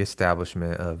 The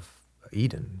reestablishment of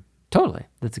Eden. Totally.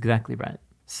 That's exactly right.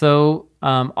 So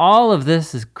all of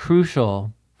this is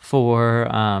crucial for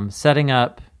setting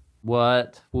up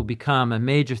what will become a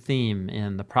major theme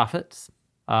in the prophets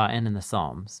and in the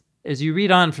Psalms. As you read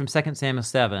on from 2 Samuel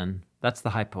 7, that's the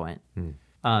high point.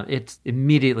 it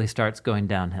immediately starts going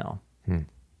downhill.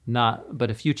 But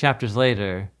a few chapters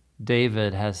later,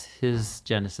 David has his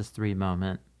Genesis 3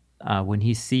 moment when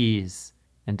he sees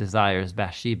and desires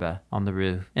Bathsheba on the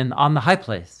roof and on the high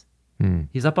place.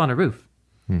 He's up on a roof.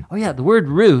 Oh yeah, the word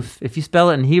roof, if you spell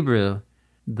it in Hebrew,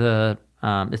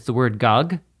 it's the word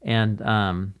Gog, and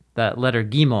that letter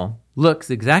Gimel looks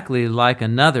exactly like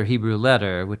another Hebrew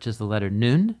letter, which is the letter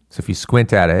Nun. So if you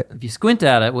squint at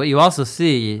it, what you also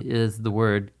see is the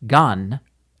word Gan,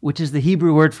 which is the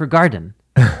Hebrew word for garden.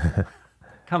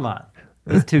 Come on.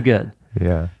 It's too good.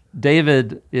 yeah.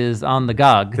 David is on the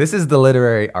Gog. This is the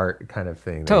literary art kind of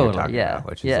thing that you're talking about,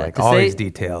 which is like all these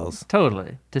details.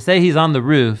 Totally. To say he's on the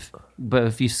roof, but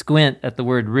if you squint at the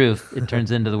word roof, it turns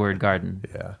into the word garden.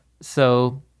 Yeah.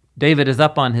 So David is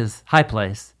up on his high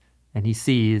place, and he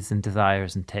sees and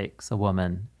desires and takes a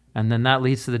woman, and then that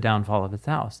leads to the downfall of his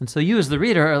house. And so you as the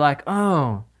reader are like,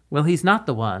 oh, well, he's not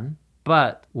the one,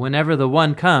 but whenever the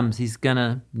one comes, he's going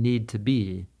to need to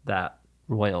be that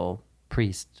royal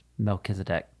priest,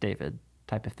 Melchizedek, David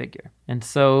type of figure. And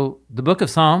so the book of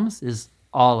Psalms is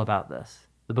all about this.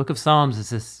 The book of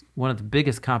Psalms is one of the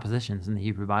biggest compositions in the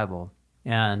Hebrew Bible,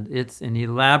 and it's an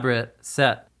elaborate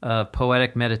set of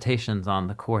poetic meditations on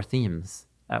the core themes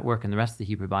at work in the rest of the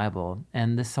Hebrew Bible.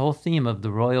 And this whole theme of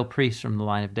the royal priest from the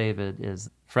line of David is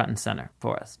front and center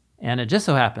for us. And it just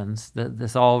so happens that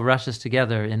this all rushes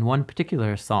together in one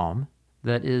particular psalm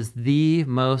that is the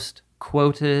most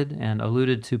quoted and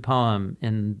alluded to poem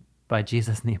by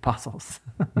Jesus and the apostles.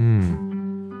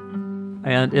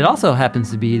 And it also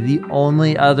happens to be the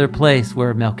only other place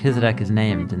where Melchizedek is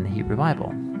named in the Hebrew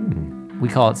Bible. We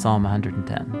call it Psalm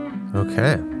 110.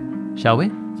 Okay. Shall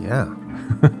we? Yeah.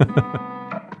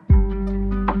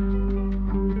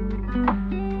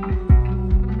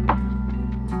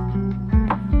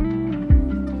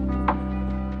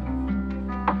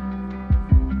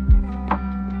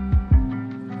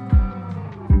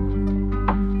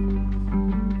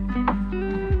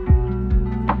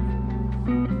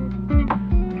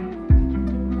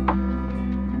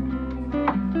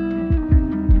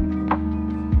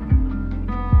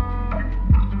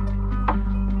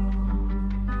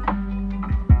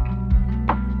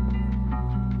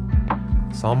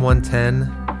 Psalm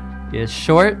 110 is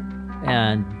short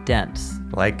and dense.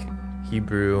 Like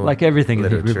Hebrew like everything in the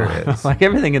Hebrew literature Bible. is. Like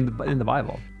everything in the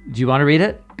Bible. Do you want to read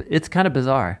it? It's kind of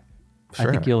bizarre. Sure.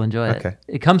 I think you'll enjoy it. Okay.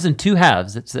 It comes in two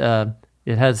halves.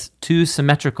 It has two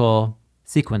symmetrical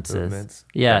sequences. Movements.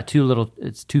 Yeah,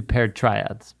 it's two paired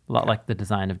triads. A lot like the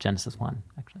design of Genesis 1,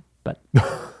 actually. But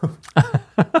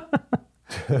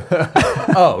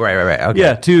Oh, right. Okay.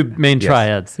 yeah, two main Yes.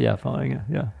 triads. Yeah, following it.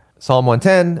 Yeah. Psalm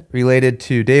 110, related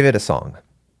to David, a song.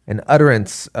 An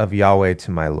utterance of Yahweh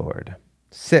to my Lord.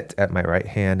 Sit at my right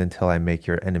hand until I make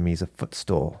your enemies a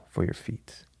footstool for your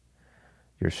feet.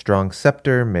 Your strong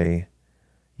scepter may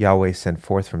Yahweh send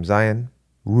forth from Zion.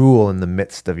 Rule in the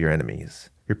midst of your enemies.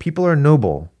 Your people are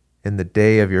noble in the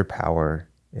day of your power,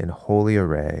 in holy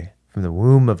array, from the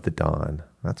womb of the dawn.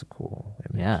 That's a cool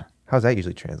image. Yeah. How's that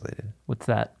usually translated? What's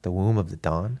that? The womb of the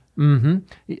dawn? Mm-hmm.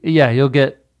 Yeah, you'll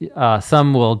get,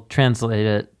 some will translate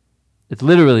it. It's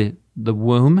literally the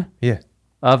womb Yeah.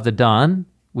 of the dawn,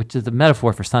 which is a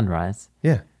metaphor for sunrise.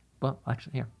 Yeah. Well,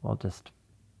 actually, here,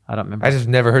 I don't remember. I just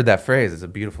never heard that phrase. It's a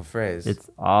beautiful phrase. It's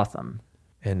awesome.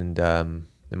 And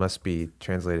it must be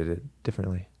translated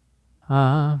differently.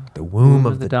 The womb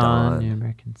of the dawn. New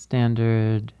American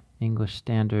Standard, English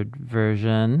Standard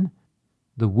Version.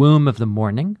 The womb of the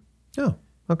morning. Oh,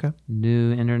 okay.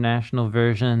 New International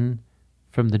Version.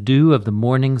 From the dew of the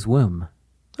morning's womb.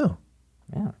 Oh,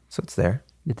 Yeah, so it's there.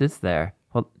 it is there.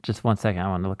 Well, just one second. I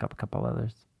want to look up a couple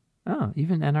others. Oh,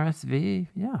 even NRSV.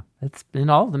 Yeah, it's in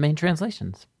all the main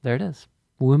translations. There it is.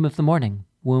 Womb of the morning.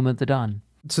 Womb of the dawn.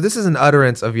 So this is an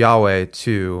utterance of Yahweh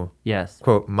to, Yes.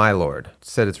 quote, my Lord. It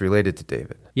said it's related to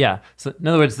David. Yeah. So in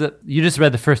other words, you just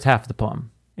read the first half of the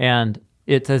poem, and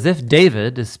it's as if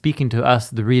David is speaking to us,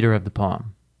 the reader of the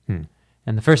poem.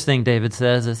 And the first thing David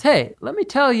says is, hey, let me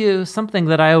tell you something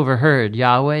that I overheard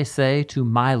Yahweh say to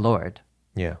my Lord.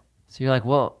 Yeah. So you're like,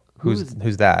 well, Who's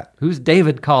that? who's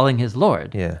David calling his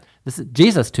Lord? Yeah. This is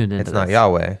Jesus tuned into It's this. not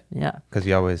Yahweh, Yeah. because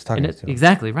Yahweh is talking And to him.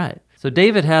 exactly right. So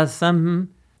David has some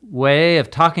way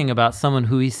of talking about someone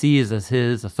who he sees as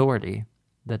his authority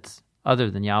that's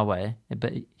other than Yahweh,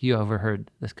 but he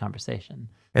overheard this conversation.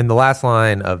 And the last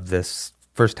line of this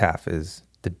first half is,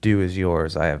 the dew is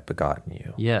yours, I have begotten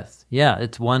you. Yes. Yeah,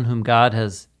 it's one whom God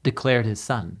has declared his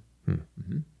son.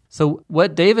 Mm-hmm. So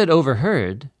what David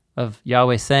overheard of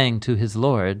Yahweh saying to his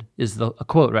Lord is a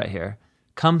quote right here.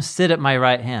 Come sit at my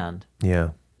right hand. Yeah.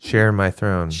 Share in my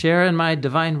throne. share in my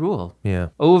divine rule Yeah.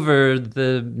 over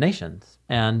the nations.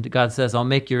 And God says, I'll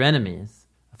make your enemies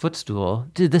a footstool.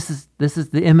 Dude, this is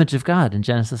the image of God in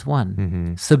Genesis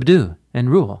 1. Subdue and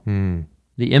rule.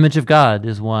 The image of God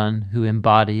is one who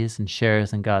embodies and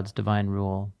shares in God's divine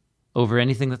rule over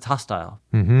anything that's hostile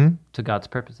to God's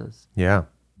purposes. Yeah.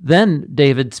 Then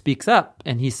David speaks up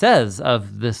and he says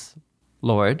of this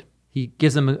Lord, he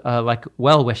gives him like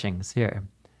well-wishings here.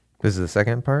 This is the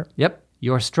second part? Yep.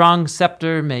 Your strong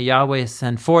scepter may Yahweh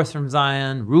send forth from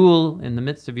Zion, rule in the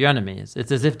midst of your enemies.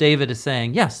 It's as if David is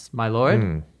saying, yes, my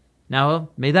Lord. Now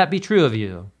may that be true of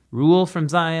you. Rule from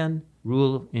Zion,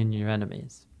 rule in your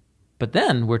enemies. But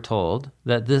then we're told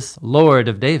that this Lord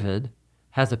of David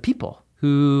has a people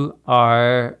who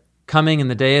are coming in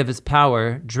the day of his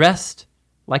power dressed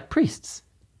like priests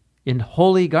in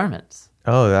holy garments,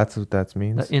 Oh, that's what that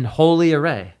means? in holy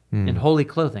array, in holy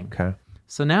clothing. Okay.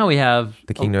 So now we have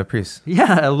The kingdom of priests.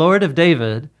 a Lord of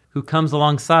David who comes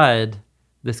alongside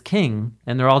this king,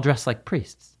 and they're all dressed like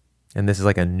priests. And this is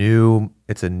like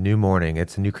it's a new morning.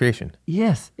 It's a new creation.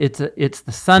 Yes, it's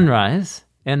the sunrise,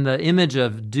 and the image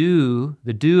of dew,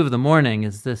 the dew of the morning,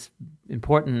 is this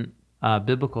important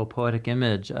biblical poetic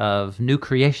image of new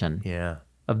creation, Yeah.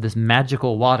 of this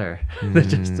magical water that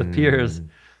just appears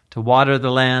to water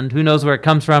the land. Who knows where it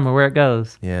comes from or where it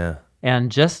goes? Yeah.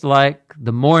 And just like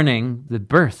the morning, the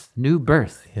birth, new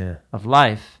birth Yeah. of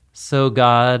life, so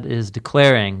God is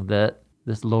declaring that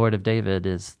this Lord of David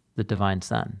is the divine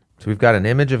Son. So we've got an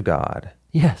image of God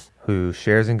Yes. who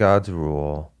shares in God's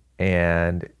rule,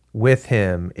 and with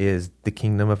him is the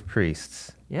kingdom of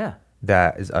priests Yeah.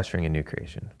 that is ushering a new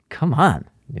creation. Come on.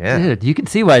 Yeah. Dude, you can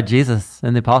see why Jesus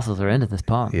and the apostles are into this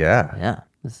poem. Yeah. Yeah.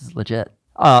 This is legit.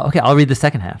 Okay, I'll read the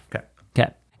second half. Okay.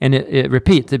 Okay. And it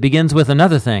repeats. It begins with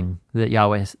another thing that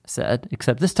Yahweh said,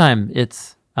 except this time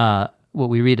it's what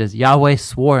we read as Yahweh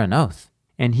swore an oath,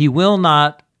 and he will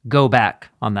not go back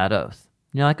on that oath.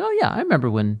 And you're like, oh yeah, I remember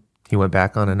when. He went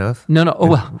back on an oath? No. Oh,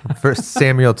 well. First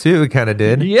Samuel 2 kind of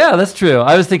did. Yeah, that's true.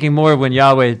 I was thinking more when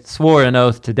Yahweh swore an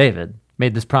oath to David,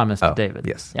 made this promise to David.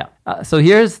 Yes. Yeah. So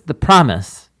here's the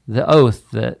promise, the oath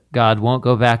that God won't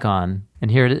go back on. And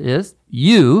here it is.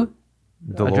 You,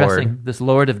 The addressing Lord. this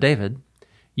Lord of David,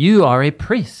 you are a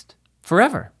priest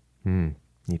forever The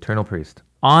eternal priest.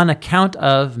 on account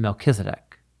of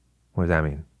Melchizedek. What does that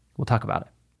mean? We'll talk about it.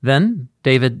 Then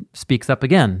David speaks up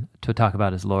again to talk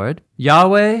about his Lord.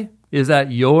 Yahweh is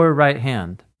at your right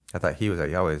hand. I thought he was at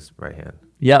Yahweh's right hand.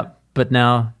 Yep, but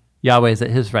now Yahweh's at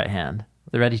his right hand.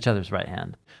 They're at each other's right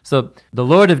hand. So the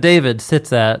Lord of David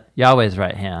sits at Yahweh's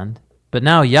right hand, but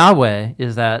now Yahweh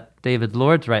is at David's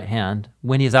Lord's right hand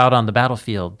when he's out on the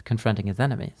battlefield confronting his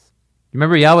enemies.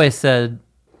 Remember, Yahweh said,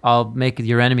 I'll make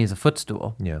your enemies a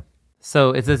footstool. Yeah.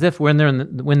 So it's as if when they're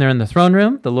in the throne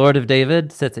room, the Lord of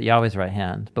David sits at Yahweh's right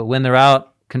hand. But when they're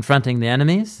out confronting the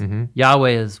enemies, Yahweh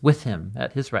is with him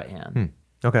at his right hand.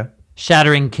 Okay.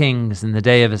 Shattering kings in the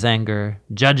day of his anger,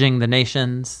 judging the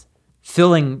nations,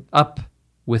 filling up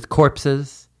with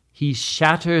corpses. He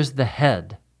shatters the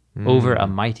head over a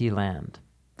mighty land.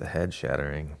 The head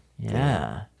shattering.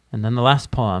 Yeah. And then the last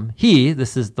poem. He,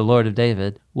 this is the Lord of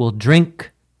David, will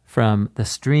drink from the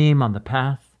stream on the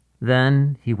path.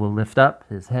 Then he will lift up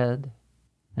his head.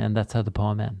 And that's how the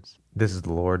poem ends. This is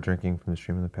the Lord drinking from the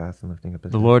stream of the path and lifting up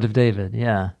his The head. Lord of David,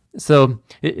 yeah. So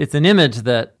it's an image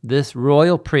that this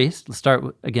royal priest, let's start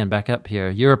again, back up here.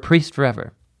 You're a priest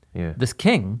forever. Yeah. This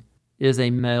king is a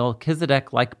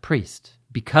Melchizedek-like priest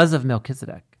because of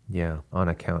Melchizedek, Yeah. On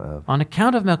account of. on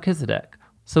account of Melchizedek.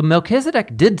 So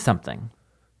Melchizedek did something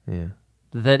Yeah.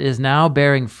 that is now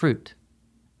bearing fruit,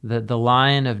 that the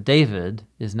line of David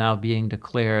is now being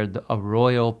declared a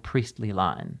royal priestly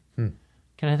line.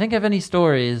 Can I think of any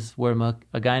stories where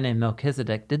a guy named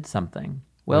Melchizedek did something?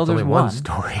 Well, There's there's only one. one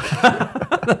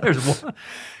story. There's one.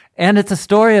 And it's a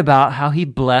story about how he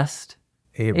blessed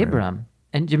Abram. Abram.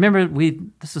 And do you remember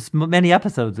this was many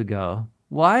episodes ago.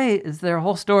 Why is there a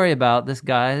whole story about this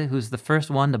guy who's the first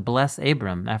one to bless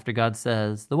Abram after God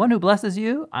says, the one who blesses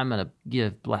you, I'm going to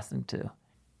give blessing to?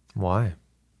 Why?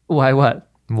 Why what?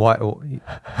 Why?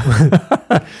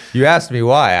 You asked me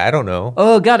why. I don't know.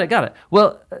 Oh, got it.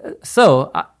 Well,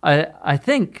 so I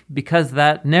think because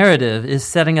that narrative is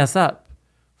setting us up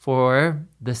for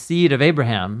the seed of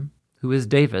Abraham, who is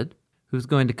David, who's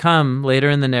going to come later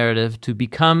in the narrative to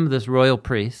become this royal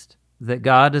priest, that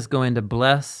God is going to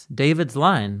bless David's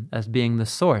line as being the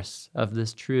source of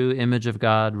this true image of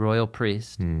God royal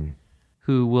priest,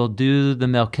 who will do the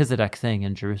Melchizedek thing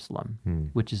in Jerusalem,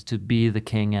 which is to be the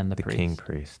king and the priest. king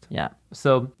priest. Yeah.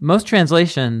 So most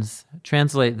translations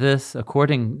translate this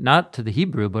according not to the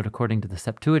Hebrew, but according to the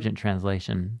Septuagint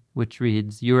translation, which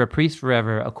reads, "You are a priest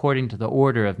forever according to the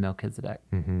order of Melchizedek,"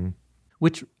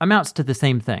 which amounts to the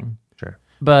same thing. Sure.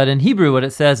 But in Hebrew, what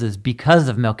it says is because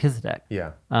of Melchizedek,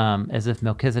 Yeah. as if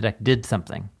Melchizedek did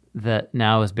something that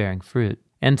now is bearing fruit.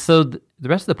 And so the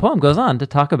rest of the poem goes on to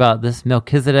talk about this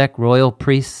Melchizedek, royal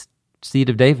priest, seed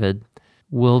of David,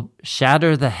 will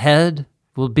shatter the head,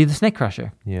 will be the snake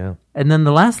crusher. Yeah. And then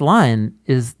the last line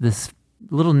is this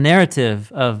little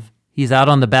narrative of he's out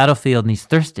on the battlefield and he's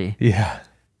thirsty. Yeah.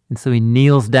 And so he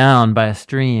kneels down by a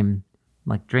stream,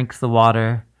 like drinks the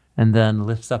water, and then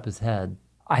lifts up his head.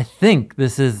 I think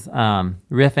this is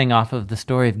riffing off of the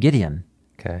story of Gideon,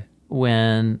 Okay.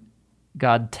 when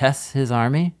God tests his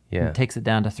army Yeah. and takes it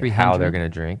down to 300. How they're going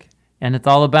to drink. And it's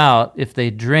all about if they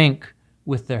drink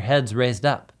with their heads raised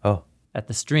up Oh. at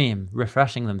the stream,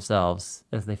 refreshing themselves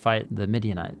as they fight the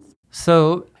Midianites.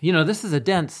 So, this is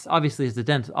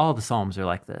all the Psalms are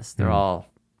like this. They're all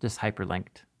just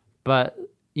hyperlinked. But,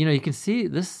 you can see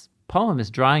this poem is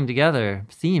drawing together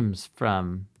themes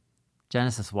from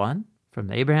Genesis 1, from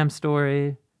the Abraham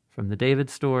story, from the David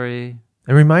story.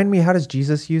 And remind me, how does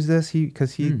Jesus use this?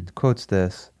 Because he quotes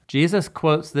this. Jesus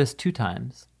quotes this 2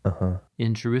 times Uh-huh.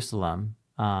 in Jerusalem.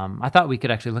 I thought we could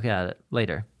actually look at it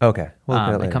later. Okay. We'll look at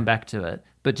it And later. come back to it.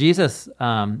 But Jesus,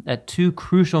 at 2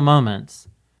 crucial moments,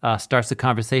 starts a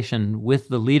conversation with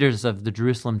the leaders of the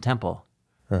Jerusalem temple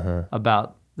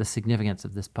about the significance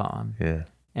of this poem. Yeah.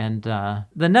 And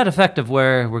the net effect of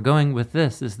where we're going with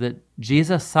this is that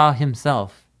Jesus saw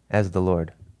himself As the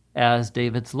Lord. as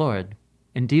David's Lord.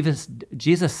 And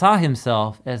Jesus saw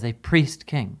himself as a priest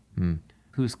king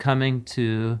who's coming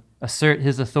to assert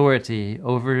his authority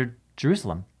over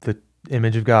Jerusalem. The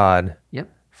image of God Yep.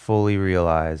 fully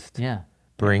realized. Yeah.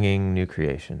 Bringing new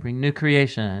creation. Bring new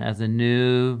creation as a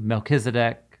new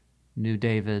Melchizedek, new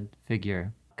David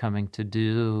figure coming to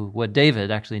do what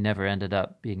David actually never ended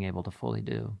up being able to fully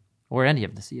do, or any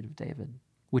of the seed of David,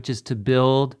 which is to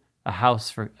build a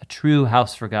true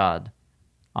house for God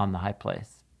on the high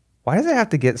place. Why does it have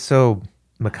to get so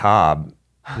macabre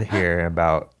here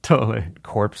about Totally.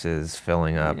 corpses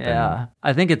filling up? Yeah.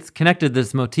 I think it's connected to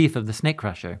this motif of the snake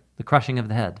crusher, the crushing of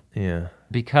the head. Yeah.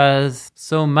 Because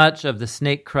so much of the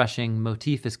snake crushing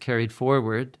motif is carried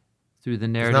forward through the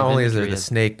narrative. Not only is there imagery the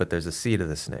snake, but there's a seed of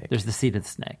the snake. There's the seed of the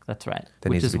snake, that's right. That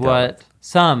Which needs is to be dealt what with.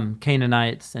 some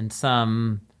Canaanites and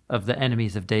some of the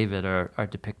enemies of David are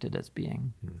depicted as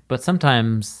being. But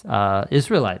sometimes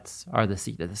Israelites are the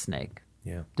seed of the snake,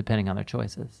 Yeah. depending on their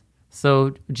choices.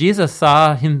 So Jesus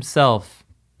saw himself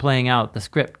playing out the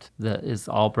script that is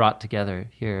all brought together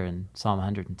here in Psalm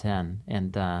 110.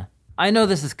 And I know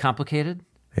this is complicated.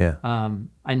 Yeah.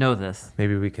 I know this.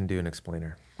 Maybe we can do an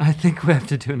explainer. I think we have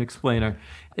to do an explainer.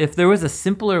 If there was a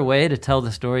simpler way to tell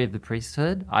the story of the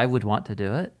priesthood, I would want to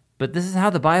do it. But this is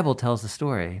how the Bible tells the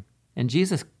story. And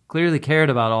Jesus clearly cared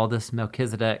about all this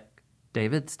Melchizedek,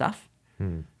 David stuff.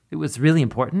 It was really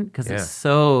important because Yeah. it's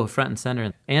so front and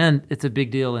center. And it's a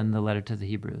big deal in the letter to the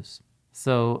Hebrews.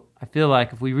 So I feel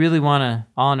like if we really want to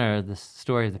honor the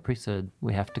story of the priesthood,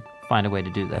 we have to find a way to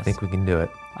do this. I think we can do it.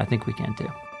 I think we can too.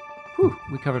 Whew,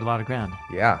 we covered a lot of ground.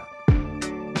 Yeah.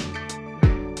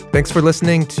 Thanks for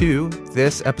listening to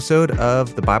this episode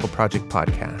of the Bible Project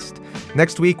Podcast.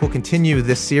 Next week, we'll continue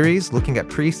this series looking at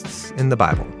priests in the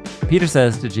Bible. Peter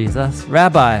says to Jesus,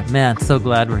 "Rabbi, man, so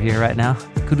glad we're here right now.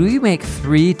 Could we make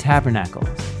 3 tabernacles?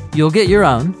 You'll get your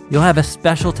own. You'll have a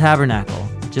special tabernacle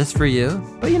just for you.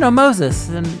 But Moses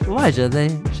and Elijah, they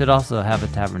should also have a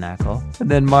tabernacle."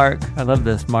 And then Mark, I love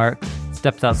this, Mark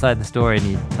steps outside the story and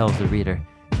he tells the reader,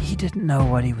 he didn't know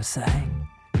what he was saying.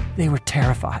 They were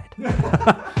terrified.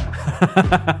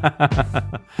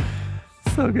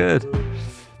 So good.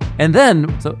 And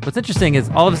then, so what's interesting is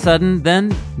all of a sudden,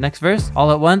 then, next verse,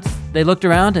 all at once, they looked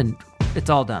around and it's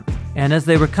all done. And as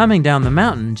they were coming down the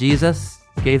mountain, Jesus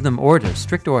gave them orders,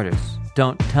 strict orders.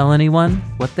 Don't tell anyone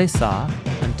what they saw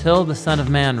until the Son of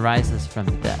Man rises from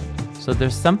the dead. So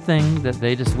there's something that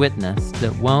they just witnessed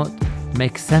that won't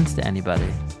make sense to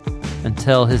anybody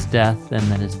until his death and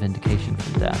then his vindication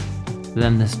from death.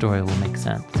 Then this story will make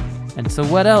sense. And so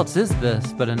what else is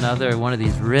this but another one of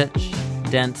these rich,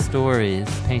 dense stories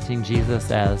painting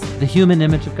Jesus as the human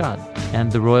image of God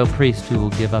and the royal priest who will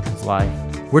give up his life.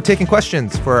 We're taking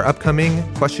questions for our upcoming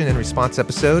question and response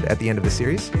episode at the end of the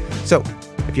series. So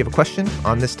If you have a question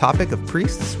on this topic of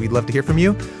priests, we'd love to hear from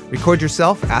you. Record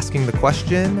yourself asking the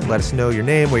question. Let us know your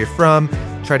name, where you're from.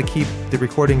 Try to keep the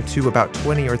recording to about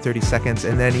 20 or 30 seconds,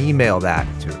 and then email that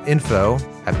to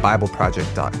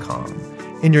info@bibleproject.com.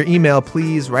 In your email,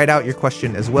 please write out your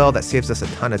question as well. That saves us a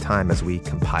ton of time as we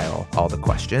compile all the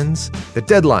questions. The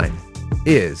deadline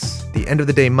is the end of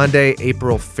the day, Monday,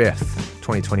 April 5th,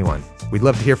 2021. We'd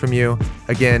love to hear from you.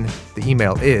 Again, the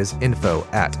email is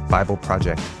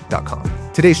info@bibleproject.com.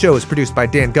 Today's show is produced by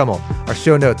Dan Gummel. Our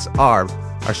show notes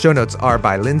are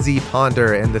by Lindsay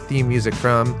Ponder, and the theme music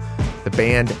from the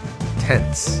band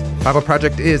Tense. Bible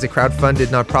Project is a crowd-funded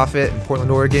nonprofit in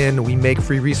Portland, Oregon. We make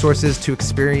free resources to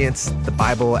experience the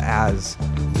Bible as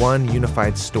one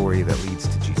unified story that leads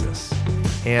to Jesus.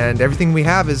 And everything we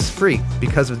have is free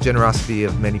because of the generosity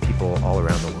of many people all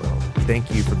around the world.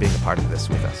 Thank you for being a part of this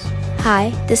with us.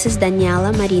 Hi, this is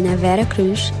Daniela Marina Vera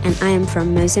Cruz, and I am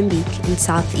from Mozambique in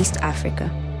Southeast Africa.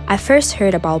 I first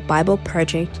heard about Bible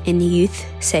Project in youth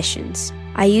sessions.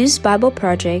 I use Bible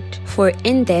Project for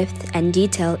in-depth and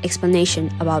detailed explanation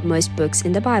about most books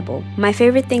in the Bible. My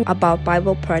favorite thing about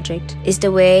Bible Project is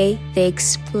the way they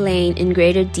explain in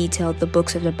greater detail the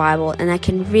books of the Bible, and I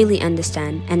can really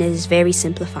understand, and it is very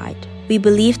simplified. We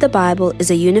believe the Bible is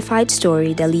a unified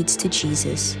story that leads to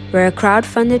Jesus. We're a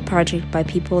crowd-funded project by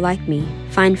people like me.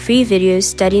 Find free videos,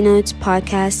 study notes,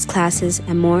 podcasts, classes,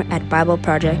 and more at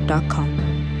BibleProject.com.